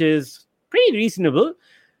population, which is pretty reasonable,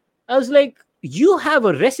 I was like, you have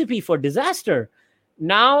a recipe for disaster.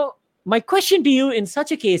 Now, my question to you in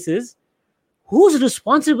such a case is, whose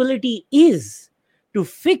responsibility is to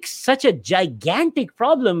fix such a gigantic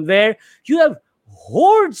problem where you have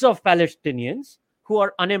hordes of Palestinians who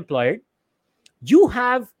are unemployed? You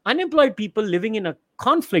have unemployed people living in a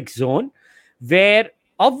conflict zone where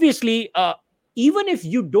obviously, even if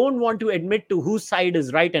you don't want to admit to whose side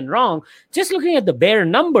is right and wrong, just looking at the bare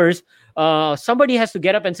numbers, somebody has to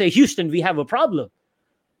get up and say, Houston, we have a problem.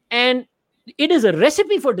 And it is a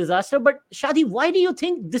recipe for disaster. But Shadi, why do you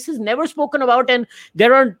think this is never spoken about? And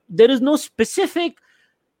there is no specific,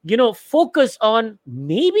 focus on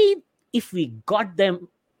maybe if we got them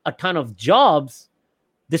a ton of jobs,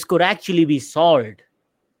 this could actually be solved.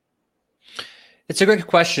 It's a great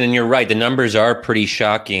question, and you're right. The numbers are pretty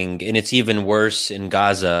shocking, and it's even worse in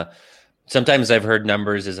Gaza. Sometimes I've heard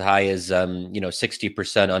numbers as high as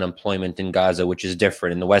 60% unemployment in Gaza, which is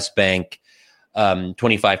different. In the West Bank,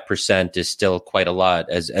 25% is still quite a lot,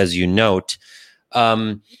 as you note.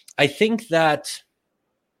 I think that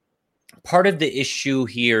part of the issue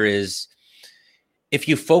here is if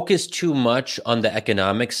you focus too much on the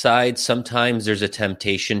economic side, sometimes there's a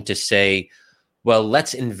temptation to say, well,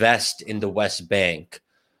 let's invest in the West Bank.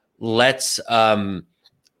 let's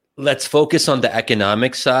focus on the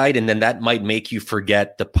economic side, and then that might make you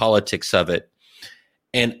forget the politics of it.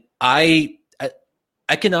 And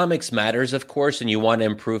economics matters, of course, and you want to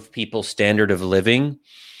improve people's standard of living,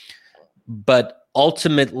 but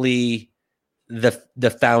ultimately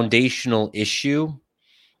the foundational issue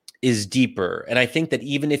is deeper. And I think that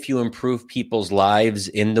even if you improve people's lives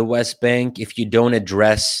in the West Bank, if you don't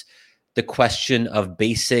address the question of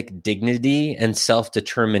basic dignity and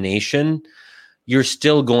self-determination, you're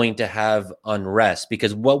still going to have unrest,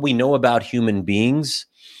 because what we know about human beings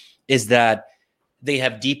is that they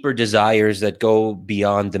have deeper desires that go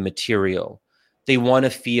beyond the material. They want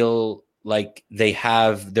to feel like they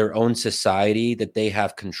have their own society that they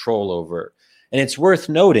have control over. And it's worth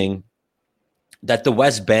noting that the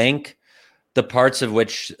West Bank, the parts of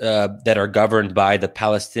which that are governed by the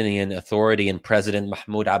Palestinian Authority and President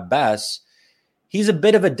Mahmoud Abbas, he's a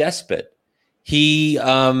bit of a despot. So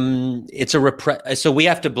we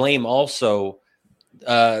have to blame also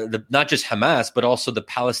not just Hamas, but also the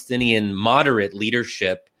Palestinian moderate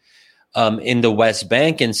leadership in the West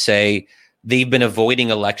Bank, and say they've been avoiding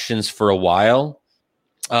elections for a while.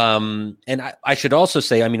 And I should also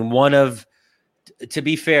say, I mean, to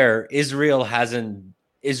be fair, Israel has been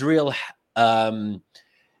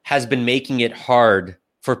making it hard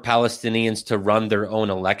for Palestinians to run their own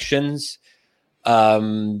elections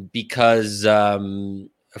because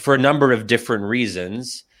for a number of different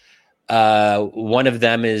reasons. One of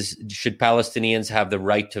them is, should Palestinians have the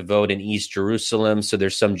right to vote in East Jerusalem? So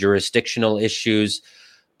there's some jurisdictional issues,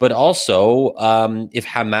 but also if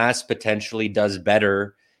Hamas potentially does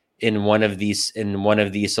better in one of these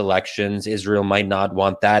elections, Israel might not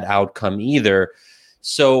want that outcome either.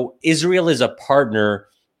 So Israel is a partner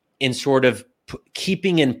in sort of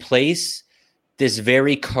keeping in place this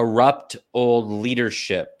very corrupt old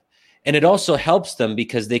leadership. And it also helps them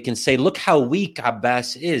because they can say, look how weak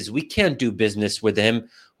Abbas is. We can't do business with him.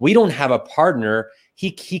 We don't have a partner.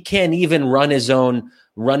 He can't even run his own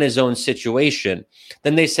situation.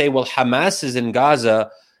 Then they say, well, Hamas is in Gaza.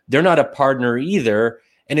 They're not a partner either.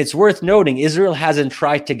 And it's worth noting, Israel hasn't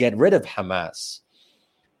tried to get rid of Hamas.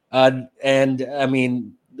 And I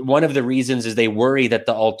mean, one of the reasons is they worry that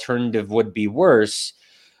the alternative would be worse.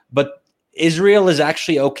 But Israel is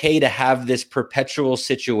actually okay to have this perpetual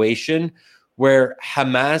situation where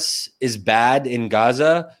Hamas is bad in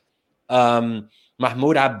Gaza,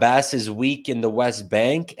 Mahmoud Abbas is weak in the West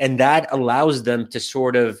Bank, and that allows them to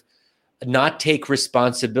sort of not take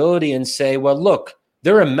responsibility and say, well, look,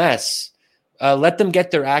 they're a mess. Let them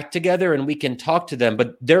get their act together and we can talk to them.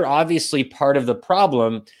 But they're obviously part of the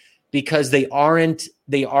problem because they aren't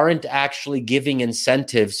actually giving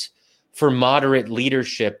incentives for moderate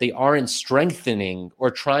leadership. They aren't strengthening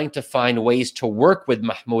or trying to find ways to work with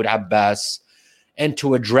Mahmoud Abbas and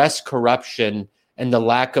to address corruption and the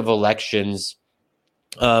lack of elections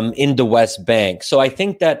in the West Bank. So I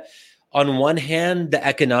think that on one hand, the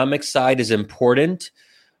economic side is important,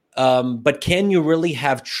 but can you really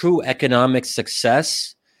have true economic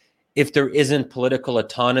success if there isn't political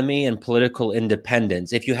autonomy and political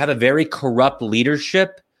independence? If you have a very corrupt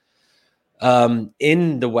leadership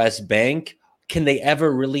in the West Bank, can they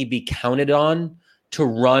ever really be counted on to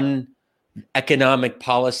run economic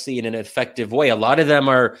policy in an effective way? A lot of them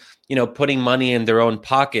are, putting money in their own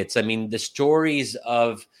pockets. I mean, the stories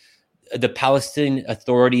of the Palestinian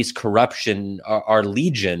Authority's corruption are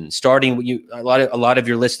legion. Starting with a lot of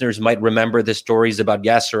your listeners might remember the stories about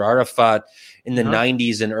Yasser Arafat in the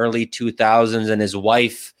 90s and early 2000s, and his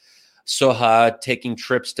wife Soha taking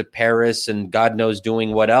trips to Paris and God knows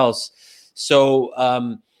doing what else. So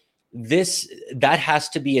that has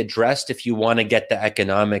to be addressed if you want to get the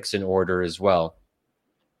economics in order as well.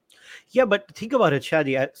 Yeah, but think about it,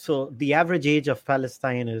 Shadi. So the average age of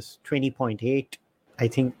Palestine is 20.8. I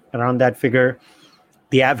think around that figure.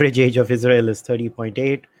 The average age of Israel is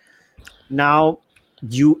 30.8. Now,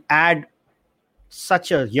 you add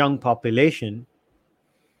such a young population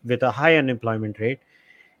with a high unemployment rate,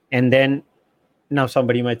 and then now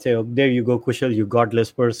somebody might say, oh, there you go, Kushal, you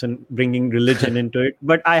godless person, bringing religion into it.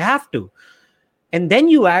 But I have to. And then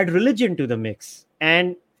you add religion to the mix.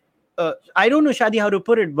 And I don't know, Shadi, how to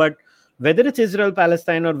put it, but whether it's Israel,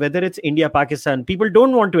 Palestine, or whether it's India, Pakistan, people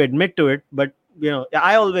don't want to admit to it. But,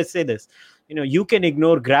 I always say this, you can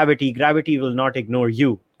ignore gravity. Gravity will not ignore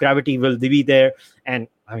you. Gravity will be there. And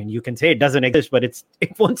I mean, you can say it doesn't exist, but it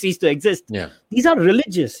won't cease to exist. Yeah. These are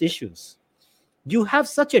religious issues. You have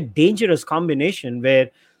such a dangerous combination where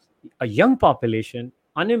a young population,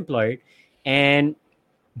 unemployed, and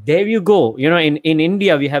there you go. In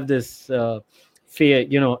India, we have this fear,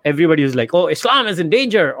 everybody is like, oh, Islam is in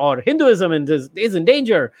danger, or Hinduism is in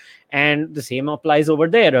danger. And the same applies over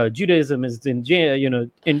there. Judaism is in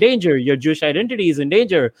danger. Your Jewish identity is in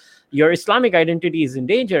danger. Your Islamic identity is in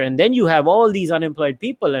danger. And then you have all these unemployed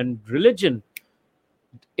people, and religion.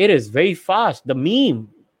 It is very fast. The meme,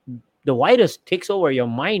 the virus takes over your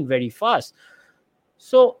mind very fast.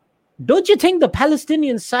 So don't you think the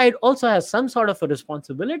Palestinian side also has some sort of a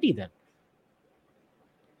responsibility then?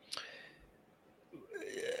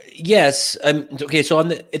 Yes. Okay. So on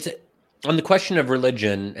the question of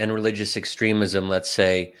religion and religious extremism, let's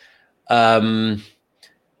say,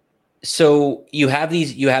 so you have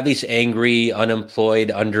these angry, unemployed,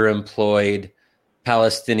 underemployed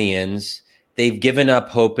Palestinians. They've given up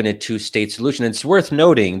hope in a two-state solution. It's worth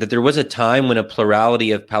noting that there was a time when a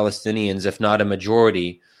plurality of Palestinians, if not a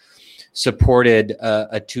majority, supported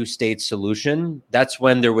a two-state solution. That's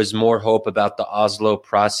when there was more hope about the Oslo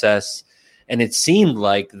process, and it seemed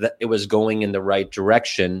like that it was going in the right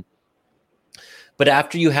direction. But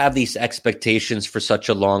after you have these expectations for such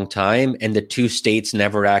a long time, and the two states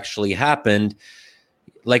never actually happened,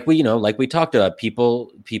 like we talked about,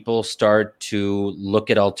 people start to look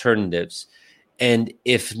at alternatives. And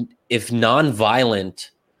if nonviolent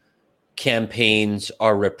campaigns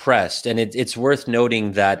are repressed, and it's worth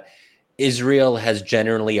noting that Israel has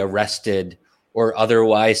generally arrested or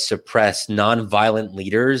otherwise suppressed nonviolent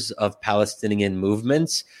leaders of Palestinian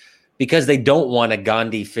movements because they don't want a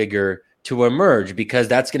Gandhi figure to emerge, because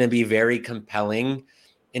that's going to be very compelling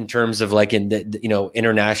in terms of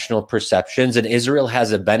international perceptions. And Israel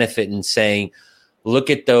has a benefit in saying,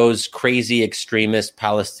 look at those crazy extremist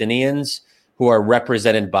Palestinians who are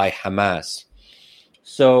represented by Hamas.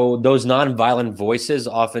 So those nonviolent voices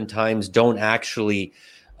oftentimes don't actually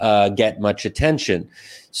get much attention.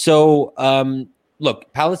 So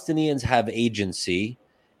look, Palestinians have agency,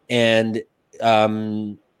 and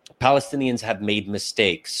Palestinians have made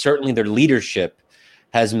mistakes. Certainly their leadership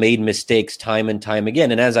has made mistakes time and time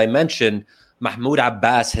again. And as I mentioned, Mahmoud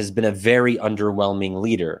Abbas has been a very underwhelming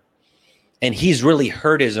leader. And he's really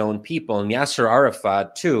hurt his own people. And Yasser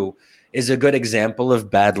Arafat, too, is a good example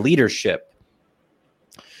of bad leadership.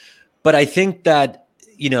 But I think that,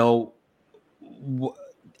 in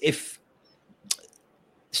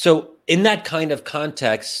that kind of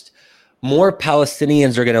context, more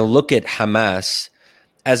Palestinians are going to look at Hamas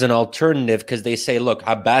as an alternative, because they say, look,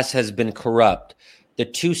 Abbas has been corrupt. The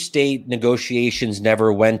two-state negotiations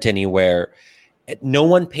never went anywhere. No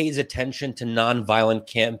one pays attention to nonviolent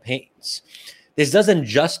campaigns. This doesn't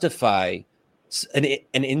justify an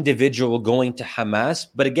individual going to Hamas.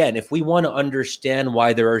 But again, if we want to understand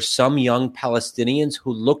why there are some young Palestinians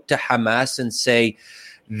who look to Hamas and say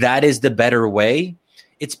that is the better way,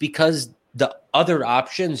 it's because the other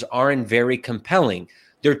options aren't very compelling.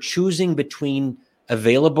 They're choosing between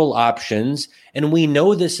available options. And we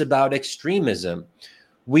know this about extremism.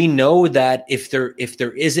 We know that if there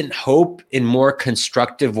isn't hope in more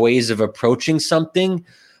constructive ways of approaching something,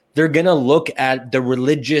 they're going to look at the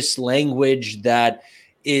religious language that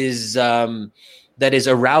is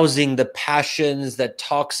arousing the passions, that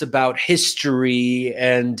talks about history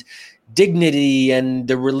and dignity and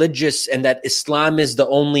the religious, and that Islam is the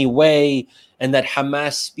only way, and that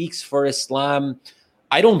Hamas speaks for Islam.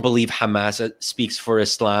 I don't believe Hamas speaks for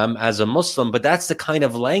Islam as a Muslim, but that's the kind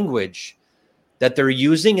of language that they're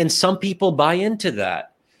using, and some people buy into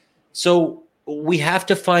that. So we have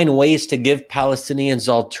to find ways to give Palestinians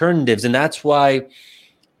alternatives, and that's why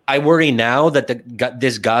I worry now that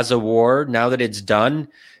this Gaza war, now that it's done,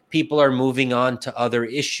 people are moving on to other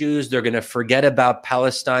issues. They're going to forget about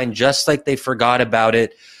Palestine just like they forgot about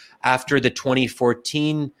it after the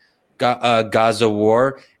 2014 Gaza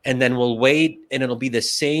war. And then we'll wait, and it'll be the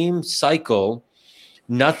same cycle.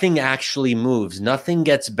 Nothing actually moves. Nothing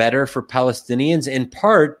gets better for Palestinians, in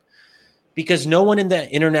part because no one in the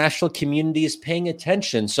international community is paying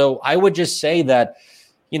attention. So I would just say that,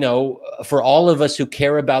 for all of us who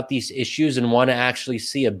care about these issues and want to actually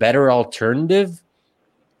see a better alternative,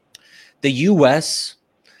 the U.S.,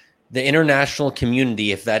 the international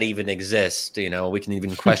community, if that even exists, we can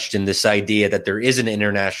even question this idea that there is an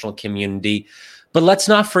international community. But let's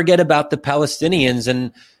not forget about the Palestinians.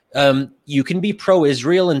 And you can be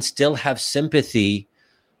pro-Israel and still have sympathy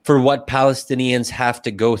for what Palestinians have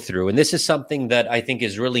to go through. And this is something that I think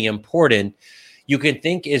is really important. You can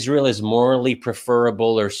think Israel is morally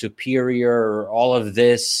preferable or superior or all of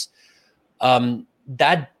this.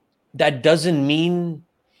 That doesn't mean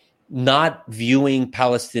not viewing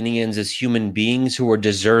Palestinians as human beings who are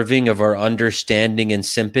deserving of our understanding and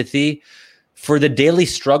sympathy for the daily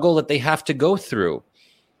struggle that they have to go through.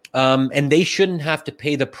 and they shouldn't have to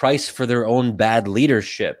pay the price for their own bad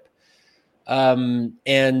leadership. And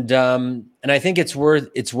I think it's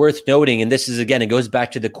worth noting, and this is, again, it goes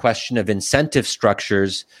back to the question of incentive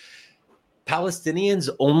structures. Palestinians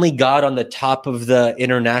only got on the top of the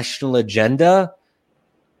international agenda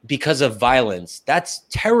because of violence. That's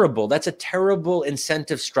terrible. That's a terrible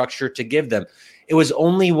incentive structure to give them. It was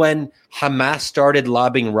only when Hamas started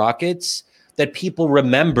lobbing rockets that people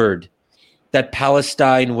remembered that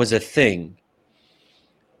Palestine was a thing.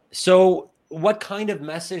 So what kind of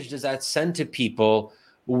message does that send to people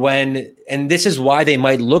when, and this is why they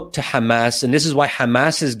might look to Hamas, and this is why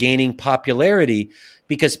Hamas is gaining popularity,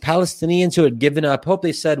 because Palestinians who had given up hope,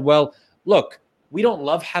 they said, well, look, we don't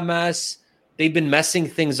love Hamas. They've been messing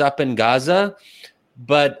things up in Gaza,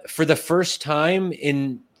 but for the first time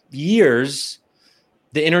in years,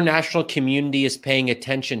 the international community is paying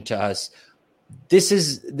attention to us. This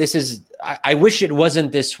is. I wish it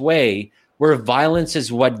wasn't this way, where violence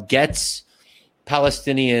is what gets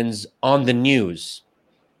Palestinians on the news.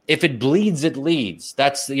 If it bleeds, it leads.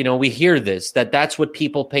 That's, we hear this, that's what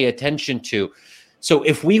people pay attention to. So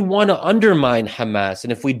if we want to undermine Hamas,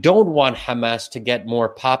 and if we don't want Hamas to get more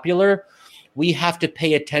popular, we have to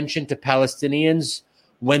pay attention to Palestinians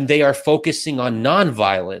when they are focusing on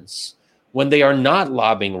nonviolence, when they are not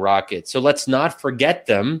lobbing rockets. So let's not forget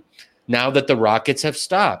them now that the rockets have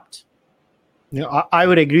stopped. I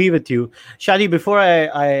would agree with you. Shadi, before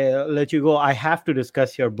I let you go, I have to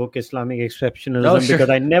discuss your book, Islamic Exceptionalism, Sure. because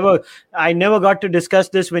I never got to discuss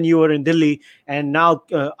this when you were in Delhi. And now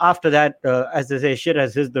after that, as they say, shit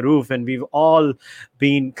has hit the roof, and we've all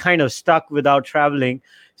been kind of stuck without traveling.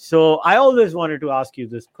 So I always wanted to ask you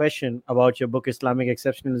this question about your book, Islamic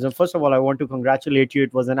Exceptionalism. First of all, I want to congratulate you.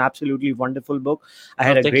 It was an absolutely wonderful book. I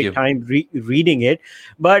had a great time reading it,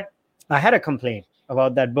 but I had a complaint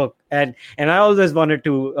about that book, and I always wanted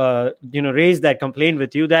to raise that complaint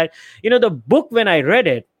with you, that the book, when I read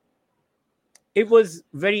it, it was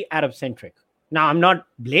very Arab centric. Now, I'm not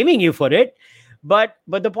blaming you for it, but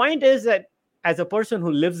the point is that as a person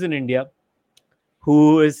who lives in India,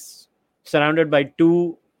 who is surrounded by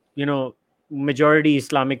two majority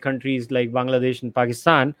Islamic countries like Bangladesh and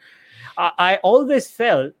Pakistan, I always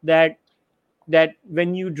felt that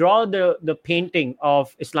when you draw the painting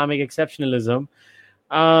of Islamic exceptionalism,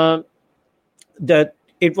 that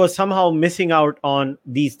it was somehow missing out on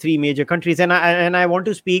these three major countries. And I want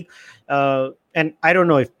to speak, and I don't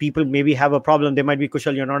know if people maybe have a problem. They might be,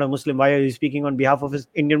 Kushal, you're not a Muslim. Why are you speaking on behalf of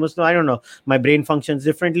Indian Muslim? I don't know. My brain functions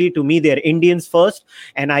differently. To me, they're Indians first,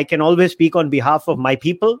 and I can always speak on behalf of my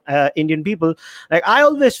people, Indian people. Like, I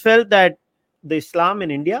always felt that the Islam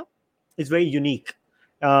in India is very unique.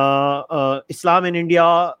 Islam in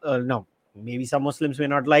India, no. Maybe some Muslims may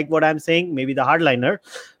not like what I'm saying, maybe the hardliner,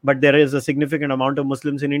 but there is a significant amount of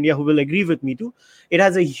Muslims in India who will agree with me too. It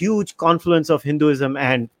has a huge confluence of Hinduism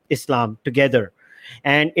and Islam together.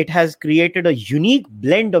 And it has created a unique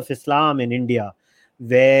blend of Islam in India,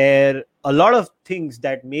 where a lot of things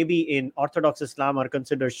that maybe in Orthodox Islam are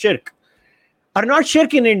considered shirk are not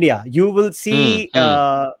shirk in India. You will see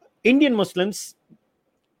Indian Muslims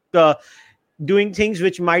doing things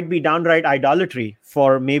which might be downright idolatry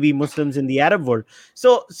for maybe Muslims in the Arab world.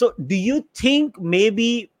 So do you think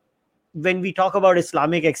maybe when we talk about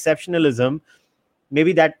Islamic exceptionalism,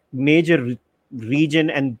 maybe that major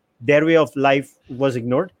region and their way of life was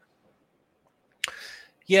ignored?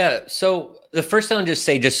 Yeah. So the first thing I'll just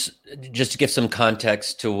say, just to give some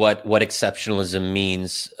context to what exceptionalism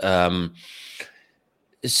means.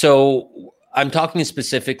 So I'm talking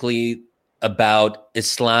specifically about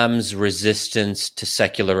Islam's resistance to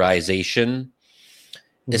secularization,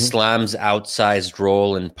 Islam's outsized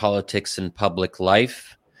role in politics and public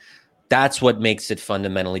life. That's what makes it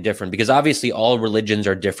fundamentally different, because obviously all religions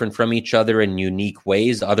are different from each other in unique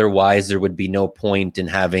ways. Otherwise, there would be no point in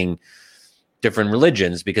having different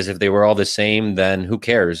religions, because if they were all the same, then who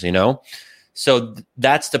cares, So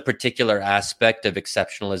that's the particular aspect of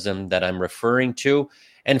exceptionalism that I'm referring to.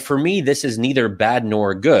 And for me, this is neither bad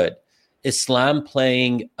nor good. Islam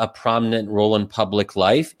playing a prominent role in public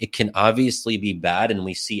life, it can obviously be bad, and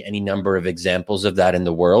we see any number of examples of that in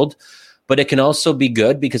the world, but it can also be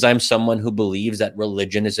good, because I'm someone who believes that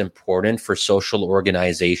religion is important for social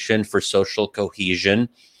organization, for social cohesion,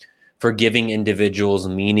 for giving individuals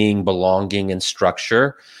meaning, belonging, and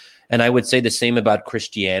structure. And I would say the same about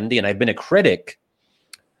Christianity, and I've been a critic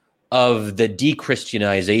of the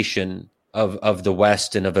de-Christianization of the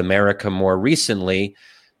West and of America more recently,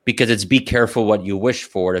 because it's be careful what you wish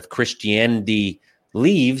for. If Christianity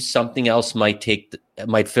leaves, something else might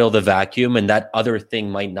fill the vacuum, and that other thing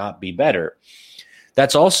might not be better.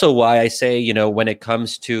 that's also why I say, when it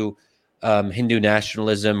comes to Hindu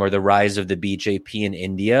nationalism or the rise of the BJP in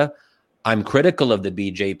India, I'm critical of the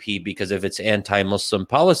BJP because of its anti-Muslim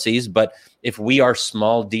policies. But if we are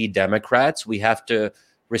small d Democrats, we have to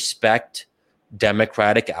respect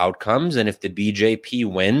democratic outcomes. And if the BJP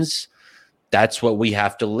wins, that's what we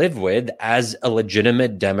have to live with as a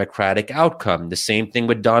legitimate democratic outcome. The same thing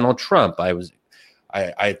with Donald Trump.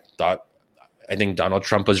 I think Donald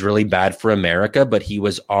Trump was really bad for America, but he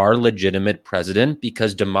was our legitimate president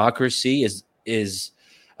because democracy is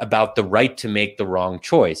about the right to make the wrong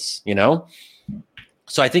choice,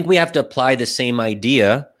 So I think we have to apply the same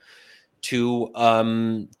idea to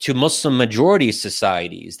Muslim majority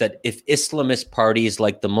societies, that if Islamist parties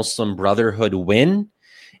like the Muslim Brotherhood win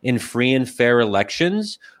in free and fair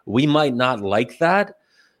elections, we might not like that.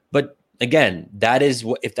 But again,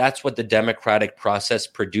 if that's what the democratic process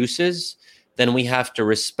produces, then we have to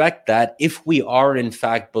respect that if we are in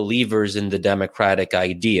fact believers in the democratic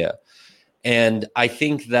idea. And I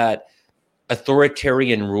think that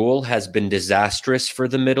authoritarian rule has been disastrous for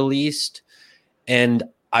the Middle East. And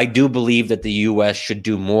I do believe that the US should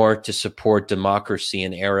do more to support democracy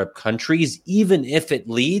in Arab countries, even if it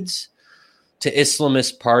leads to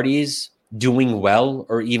Islamist parties doing well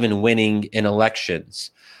or even winning in elections.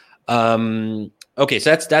 Okay,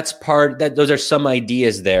 so that's part that those are some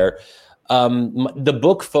ideas there. The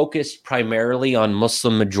book focused primarily on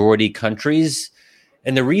Muslim majority countries.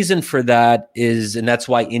 And the reason for that is, and that's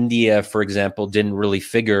why India, for example, didn't really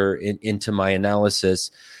figure into my analysis,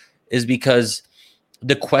 is because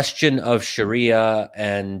the question of Sharia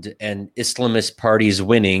and Islamist parties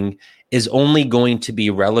winning is only going to be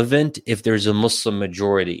relevant if there's a Muslim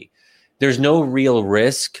majority. There's no real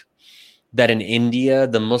risk that in India,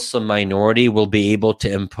 the Muslim minority will be able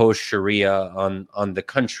to impose Sharia on the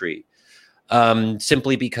country,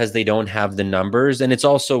 simply because they don't have the numbers. And it's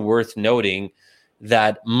also worth noting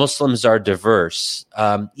that Muslims are diverse.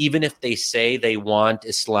 Even if they say they want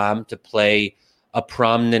Islam to play a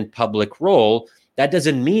prominent public role, that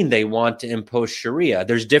doesn't mean they want to impose Sharia.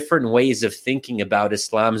 There's different ways of thinking about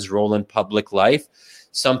Islam's role in public life.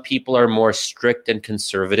 Some people are more strict and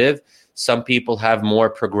conservative. Some people have more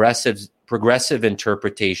progressive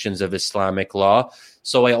interpretations of Islamic law.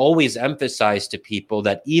 So I always emphasize to people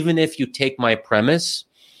that even if you take my premise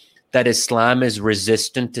that Islam is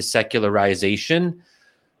resistant to secularization,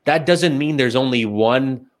 that doesn't mean there's only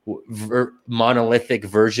one monolithic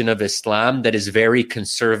version of Islam that is very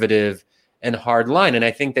conservative and hard line. And I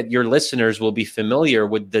think that your listeners will be familiar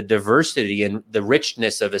with the diversity and the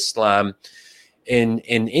richness of Islam in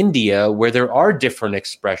India, where there are different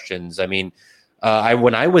expressions. I mean,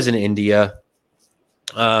 when I was in India,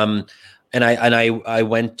 and I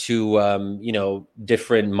went to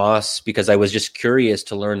different mosques because I was just curious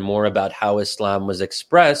to learn more about how Islam was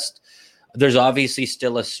expressed. There's obviously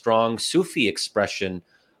still a strong Sufi expression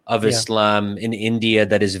of Islam in India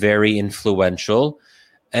that is very influential.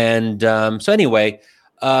 And so anyway,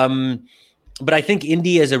 but I think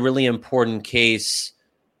India is a really important case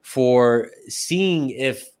for seeing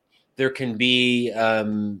if there can be,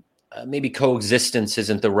 maybe coexistence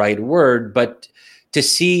isn't the right word, but to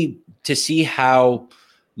see how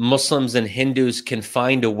Muslims and Hindus can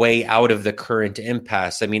find a way out of the current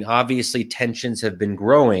impasse. I mean, obviously tensions have been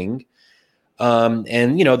growing, and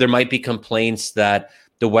there might be complaints that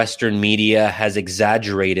the Western media has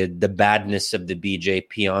exaggerated the badness of the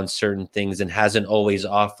BJP on certain things and hasn't always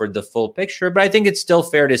offered the full picture. But I think it's still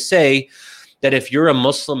fair to say that if you're a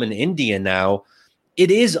Muslim in India now,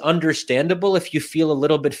 it is understandable if you feel a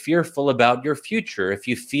little bit fearful about your future, if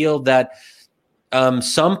you feel that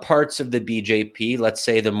some parts of the BJP, let's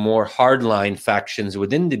say the more hardline factions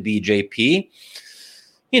within the BJP,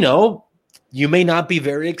 you may not be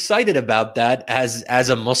very excited about that as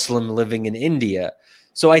a Muslim living in India.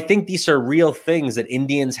 So I think these are real things that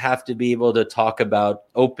Indians have to be able to talk about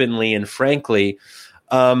openly and frankly.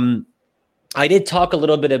 I did talk a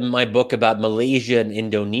little bit in my book about Malaysia and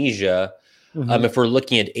Indonesia. Mm-hmm. If we're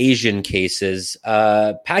looking at Asian cases,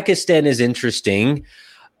 Pakistan is interesting.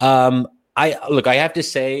 I have to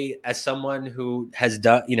say, as someone who has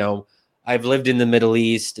done, I've lived in the Middle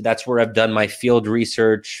East. That's where I've done my field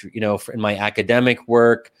research, in my academic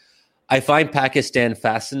work. I find Pakistan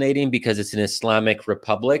fascinating because it's an Islamic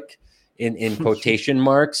republic in quotation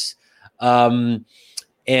marks. And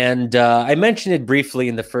I mentioned it briefly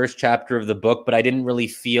in the first chapter of the book, but I didn't really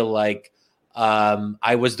feel like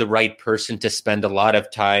I was the right person to spend a lot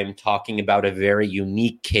of time talking about a very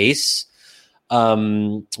unique case.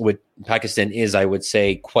 What Pakistan is, I would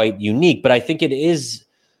say, quite unique. But I think it is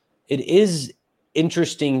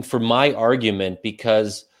interesting for my argument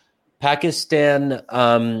because Pakistan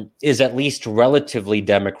is at least relatively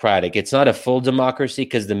democratic. It's not a full democracy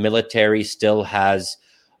because the military still has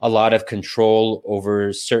a lot of control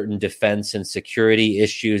over certain defense and security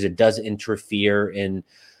issues. It does interfere in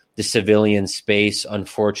the civilian space,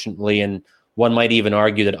 unfortunately. And one might even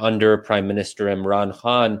argue that under Prime Minister Imran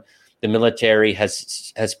Khan, the military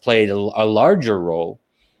has played a larger role.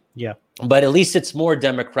 Yeah. But at least it's more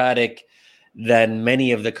democratic than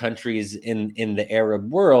many of the countries in the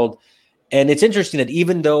Arab world. And it's interesting that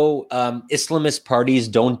even though Islamist parties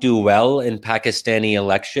don't do well in Pakistani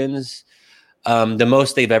elections, the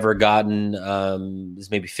most they've ever gotten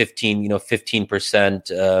is maybe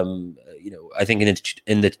 15%. I think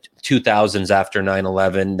in the 2000s after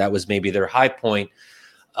 9/11, that was maybe their high point.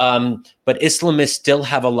 But Islamists still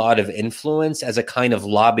have a lot of influence as a kind of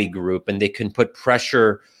lobby group, and they can put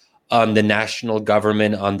pressure on the national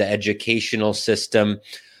government, on the educational system.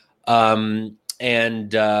 And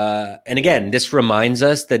again, this reminds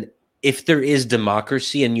us that if there is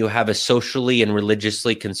democracy and you have a socially and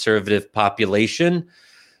religiously conservative population,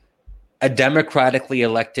 a democratically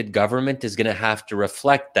elected government is going to have to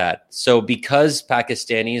reflect that. So because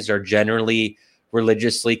Pakistanis are generally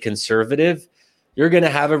religiously conservative, you're going to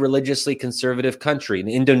have a religiously conservative country. In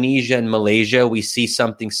Indonesia and Malaysia, we see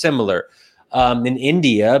something similar. In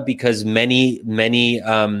India, because many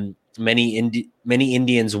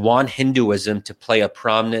Indians want Hinduism to play a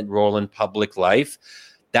prominent role in public life,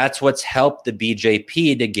 that's what's helped the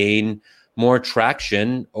BJP to gain more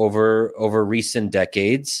traction over recent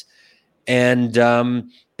decades. And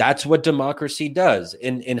that's what democracy does.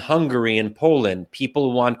 In Hungary and Poland,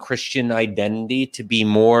 people want Christian identity to be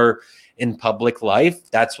more in public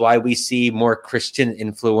life. That's why we see more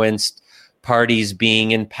Christian-influenced parties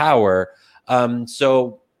being in power.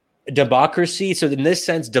 So in this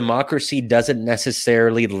sense, democracy doesn't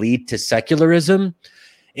necessarily lead to secularism,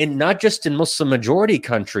 and not just in Muslim majority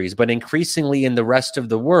countries, but increasingly in the rest of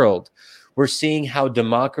the world. We're seeing how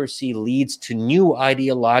democracy leads to new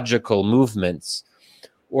ideological movements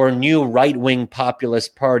or new right-wing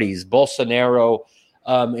populist parties. Bolsonaro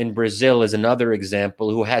in Brazil is another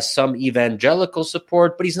example, who has some evangelical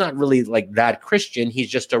support, but he's not really like that Christian. He's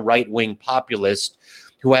just a right-wing populist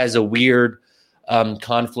who has a weird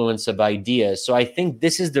confluence of ideas. So I think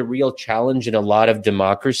this is the real challenge in a lot of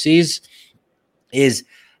democracies, is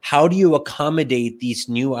how do you accommodate these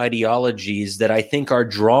new ideologies that I think are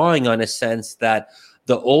drawing on a sense that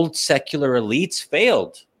the old secular elites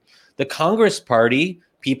failed. The Congress Party,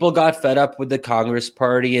 people got fed up with the Congress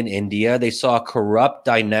Party in India. They saw a corrupt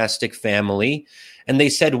dynastic family, and they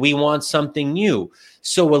said, we want something new.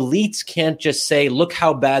 So elites can't just say, look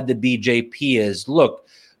how bad the BJP is. Look,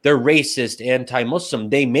 they're racist, anti-Muslim.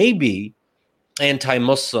 They may be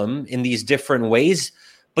anti-Muslim in these different ways,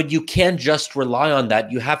 but you can't just rely on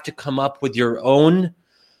that. You have to come up with your own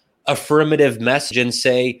affirmative message and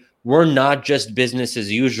say, we're not just business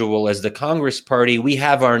as usual as the Congress Party. We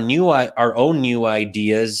have our own new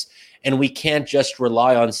ideas, and we can't just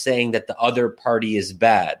rely on saying that the other party is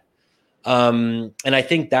bad. And I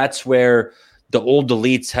think that's where the old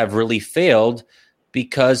elites have really failed,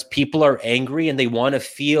 because people are angry and they want to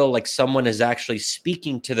feel like someone is actually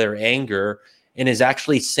speaking to their anger and is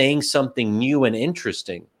actually saying something new and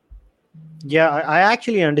interesting. Yeah, I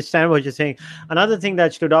actually understand what you're saying. Another thing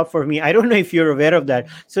that stood out for me, I don't know if you're aware of that.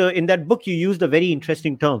 So in that book, you used a very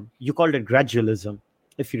interesting term. You called it gradualism,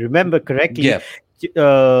 if you remember correctly. Yeah.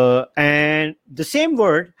 And the same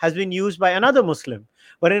word has been used by another Muslim,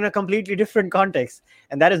 but in a completely different context.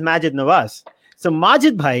 And that is Majid Nawaz. So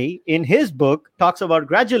Majid Bhai, in his book, talks about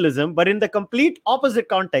gradualism, but in the complete opposite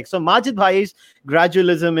context. So Majid Bhai's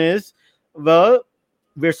gradualism is, well,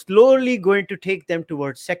 we're slowly going to take them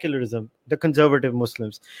towards secularism, the conservative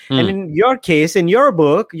Muslims. And in your case, in your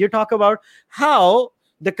book, you talk about how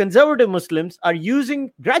the conservative Muslims are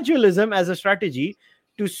using gradualism as a strategy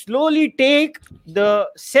to slowly take the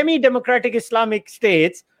semi-democratic Islamic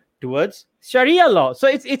states towards Sharia law. So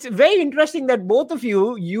it's very interesting that both of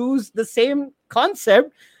you use the same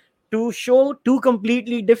concept to show two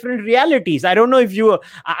completely different realities. I don't know if you,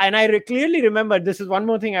 and I clearly remember, this is one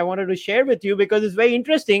more thing I wanted to share with you, because it's very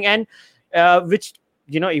interesting, and which,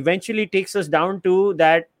 eventually takes us down to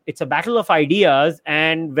that it's a battle of ideas,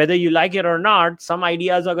 and whether you like it or not, some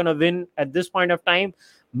ideas are going to win at this point of time.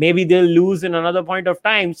 Maybe they'll lose in another point of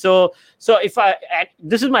time. So if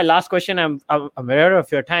this is my last question, I'm aware of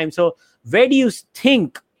your time. So where do you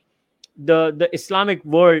think the Islamic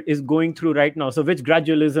world is going through right now? So which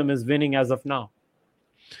gradualism is winning as of now?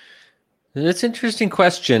 That's an interesting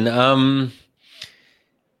question.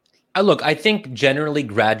 Look, I think generally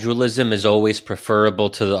gradualism is always preferable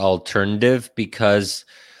to the alternative, because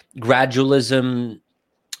gradualism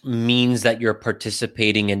means that you're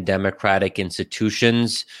participating in democratic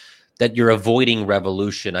institutions, that you're avoiding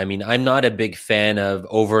revolution. I mean, I'm not a big fan of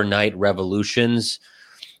overnight revolutions,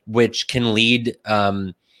 which can lead,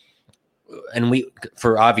 and we,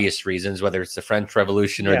 for obvious reasons, whether it's the French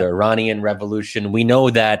Revolution or the Iranian Revolution, we know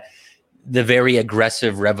that the very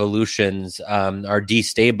aggressive revolutions are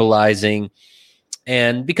destabilizing.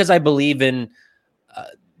 And because I believe in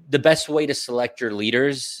the best way to select your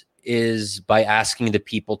leaders is by asking the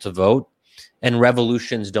people to vote. And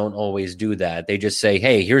revolutions don't always do that. They just say,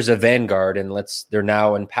 hey, here's a vanguard and they're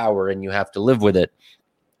now in power and you have to live with it.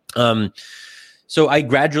 So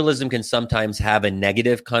gradualism can sometimes have a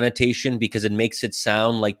negative connotation because it makes it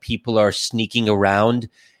sound like people are sneaking around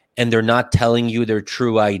and they're not telling you their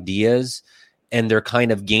true ideas and they're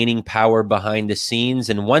kind of gaining power behind the scenes.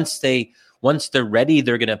 And once they're ready,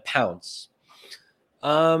 they're going to pounce.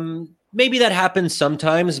 Maybe that happens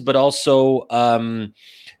sometimes, but also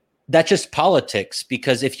that's just politics,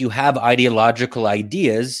 because if you have ideological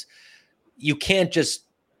ideas, you can't just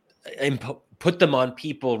put them on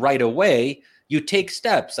people right away. You take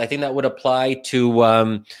steps. I think that would apply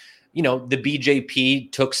to, the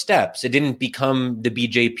BJP took steps. It didn't become the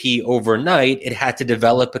BJP overnight. It had to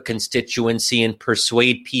develop a constituency and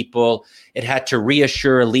persuade people. It had to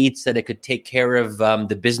reassure elites that it could take care of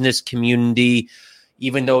the business community,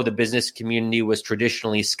 even though the business community was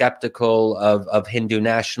traditionally skeptical of Hindu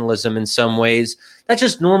nationalism in some ways. That's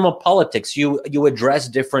just normal politics. You address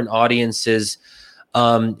different audiences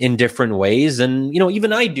in different ways. And,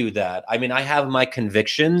 even I do that. I mean, I have my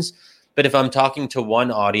convictions, but if I'm talking to one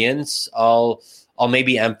audience, I'll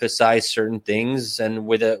maybe emphasize certain things. And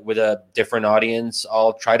with a different audience,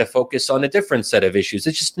 I'll try to focus on a different set of issues.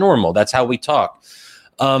 It's just normal. That's how we talk.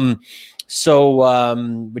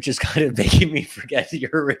 Which is kind of making me forget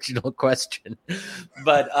your original question.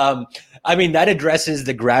 But, that addresses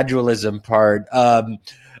the gradualism part.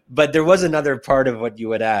 But there was another part of what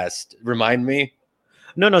you had asked. Remind me.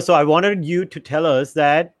 No. So I wanted you to tell us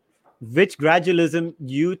that which gradualism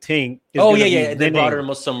you think is the broader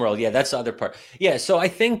Muslim world. Yeah, that's the other part. Yeah, so I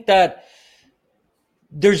think that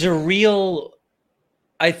there's a real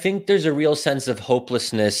sense of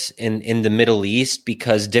hopelessness in the Middle East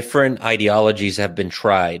because different ideologies have been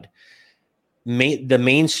tried. The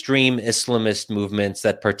mainstream Islamist movements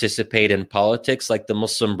that participate in politics, like the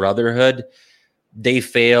Muslim Brotherhood, they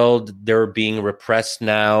failed. They're being repressed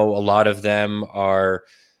now. A lot of them are,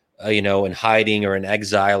 in hiding or in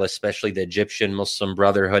exile, especially the Egyptian Muslim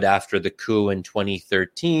Brotherhood after the coup in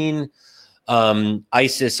 2013.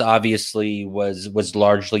 ISIS obviously was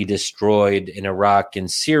largely destroyed in Iraq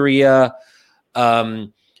and Syria.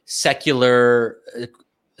 Secular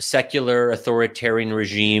authoritarian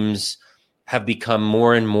regimes have become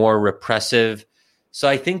more and more repressive. So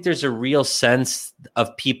I think there's a real sense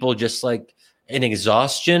of people just like in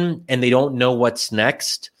exhaustion and they don't know what's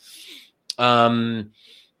next. I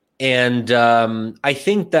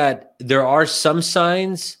think that there are some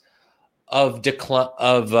signs of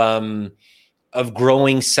decline of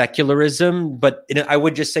growing secularism, but I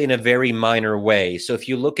would just say in a very minor way. So if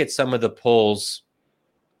you look at some of the polls,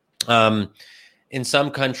 in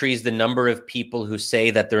some countries, the number of people who say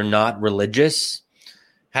that they're not religious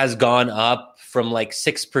has gone up from like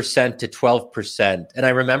 6% to 12%. And I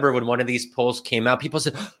remember when one of these polls came out, people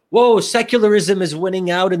said, whoa, secularism is winning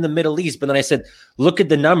out in the Middle East. But then I said, look at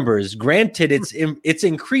the numbers. Granted, it's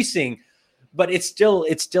increasing, but it's still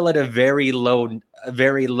at a very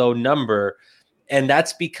low number. And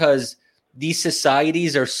that's because these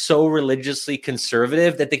societies are so religiously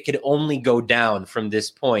conservative that they could only go down from this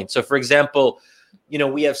point. So, for example,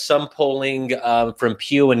 we have some polling from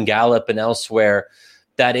Pew and Gallup and elsewhere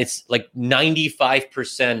that it's like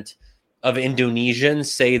 95% of Indonesians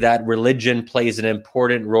say that religion plays an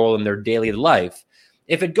important role in their daily life.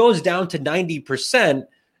 If it goes down to 90%,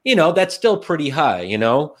 that's still pretty high,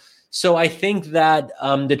 So I think that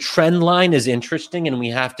the trend line is interesting and we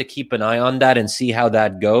have to keep an eye on that and see how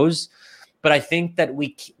that goes. But I think that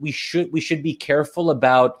we should be careful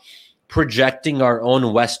about projecting our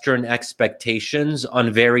own Western expectations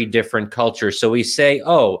on very different cultures. So we say,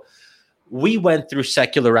 we went through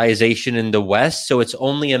secularization in the West, so it's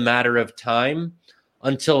only a matter of time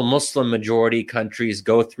until Muslim majority countries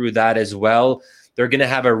go through that as well. They're going to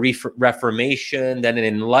have a reformation, then an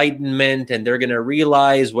enlightenment, and they're going to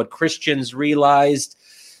realize what Christians realized.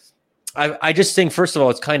 I just think, first of all,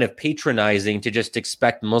 it's kind of patronizing to just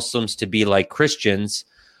expect Muslims to be like Christians.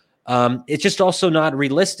 It's just also not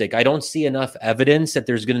realistic. I don't see enough evidence that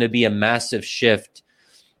there's going to be a massive shift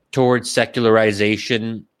towards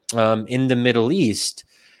secularization in the Middle East.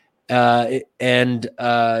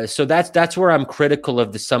 So that's where I'm critical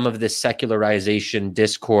of some of this secularization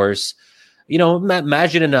discourse.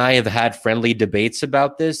 Majid and I have had friendly debates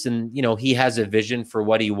about this, and he has a vision for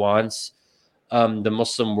what he wants the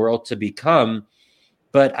Muslim world to become.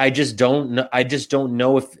 But I just don't know. I just don't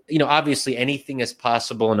know if obviously anything is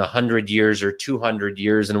possible in 100 years or 200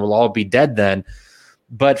 years, and we'll all be dead then.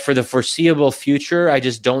 But for the foreseeable future, I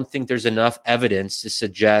just don't think there's enough evidence to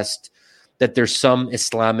suggest that there's some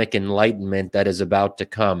Islamic enlightenment that is about to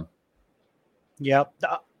come. Yeah,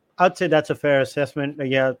 I'd say that's a fair assessment.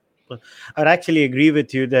 Yeah, I'd actually agree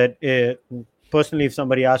with you that personally, if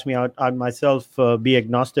somebody asked me, I'd myself be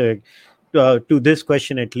agnostic to this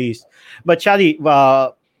question at least. But Shadi,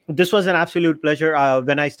 this was an absolute pleasure.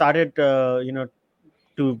 When I started, to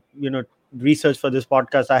research for this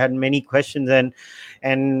podcast, I had many questions, and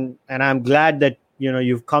I'm glad that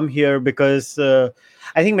you've come here, because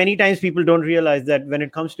I think many times people don't realize that when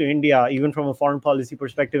it comes to India, even from a foreign policy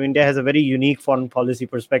perspective, India has a very unique foreign policy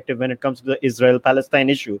perspective when it comes to the Israel-Palestine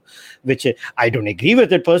issue, which I don't agree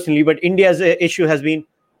with it personally, but India's issue has been,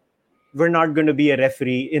 we're not going to be a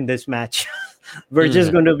referee in this match. We're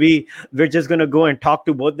just going to go and talk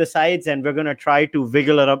to both the sides, and we're going to try to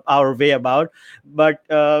wiggle it up our way about. But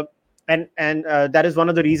that is one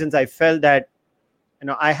of the reasons I felt that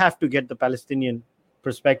I have to get the Palestinian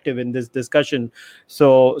perspective in this discussion.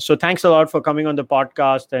 So thanks a lot for coming on the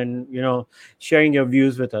podcast and sharing your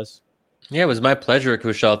views with us. Yeah, it was my pleasure,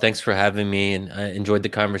 Kushal. Thanks for having me, and I enjoyed the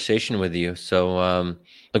conversation with you. So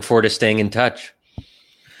look forward to staying in touch.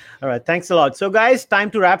 All right. Thanks a lot. So, guys,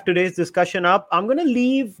 time to wrap today's discussion up. I'm going to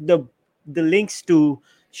leave the links to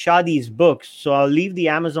Shadi's books. So I'll leave the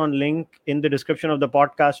Amazon link in the description of the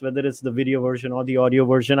podcast, whether it's the video version or the audio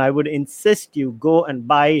version. I would insist you go and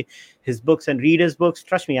buy his books and read his books.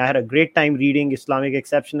 Trust me, I had a great time reading Islamic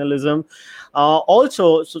Exceptionalism.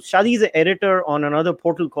 Also, so Shadi is an editor on another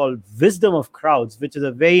portal called Wisdom of Crowds, which is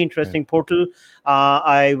a very interesting portal.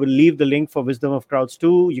 I will leave the link for Wisdom of Crowds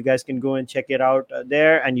too. You guys can go and check it out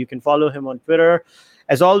there, and you can follow him on Twitter.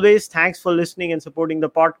 As always, thanks for listening and supporting the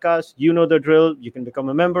podcast. You know the drill. You can become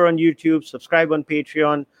a member on YouTube, subscribe on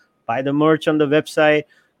Patreon, buy the merch on the website,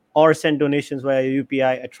 or send donations via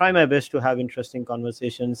UPI. I try my best to have interesting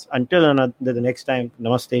conversations. Until the next time,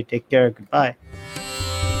 namaste, take care, goodbye.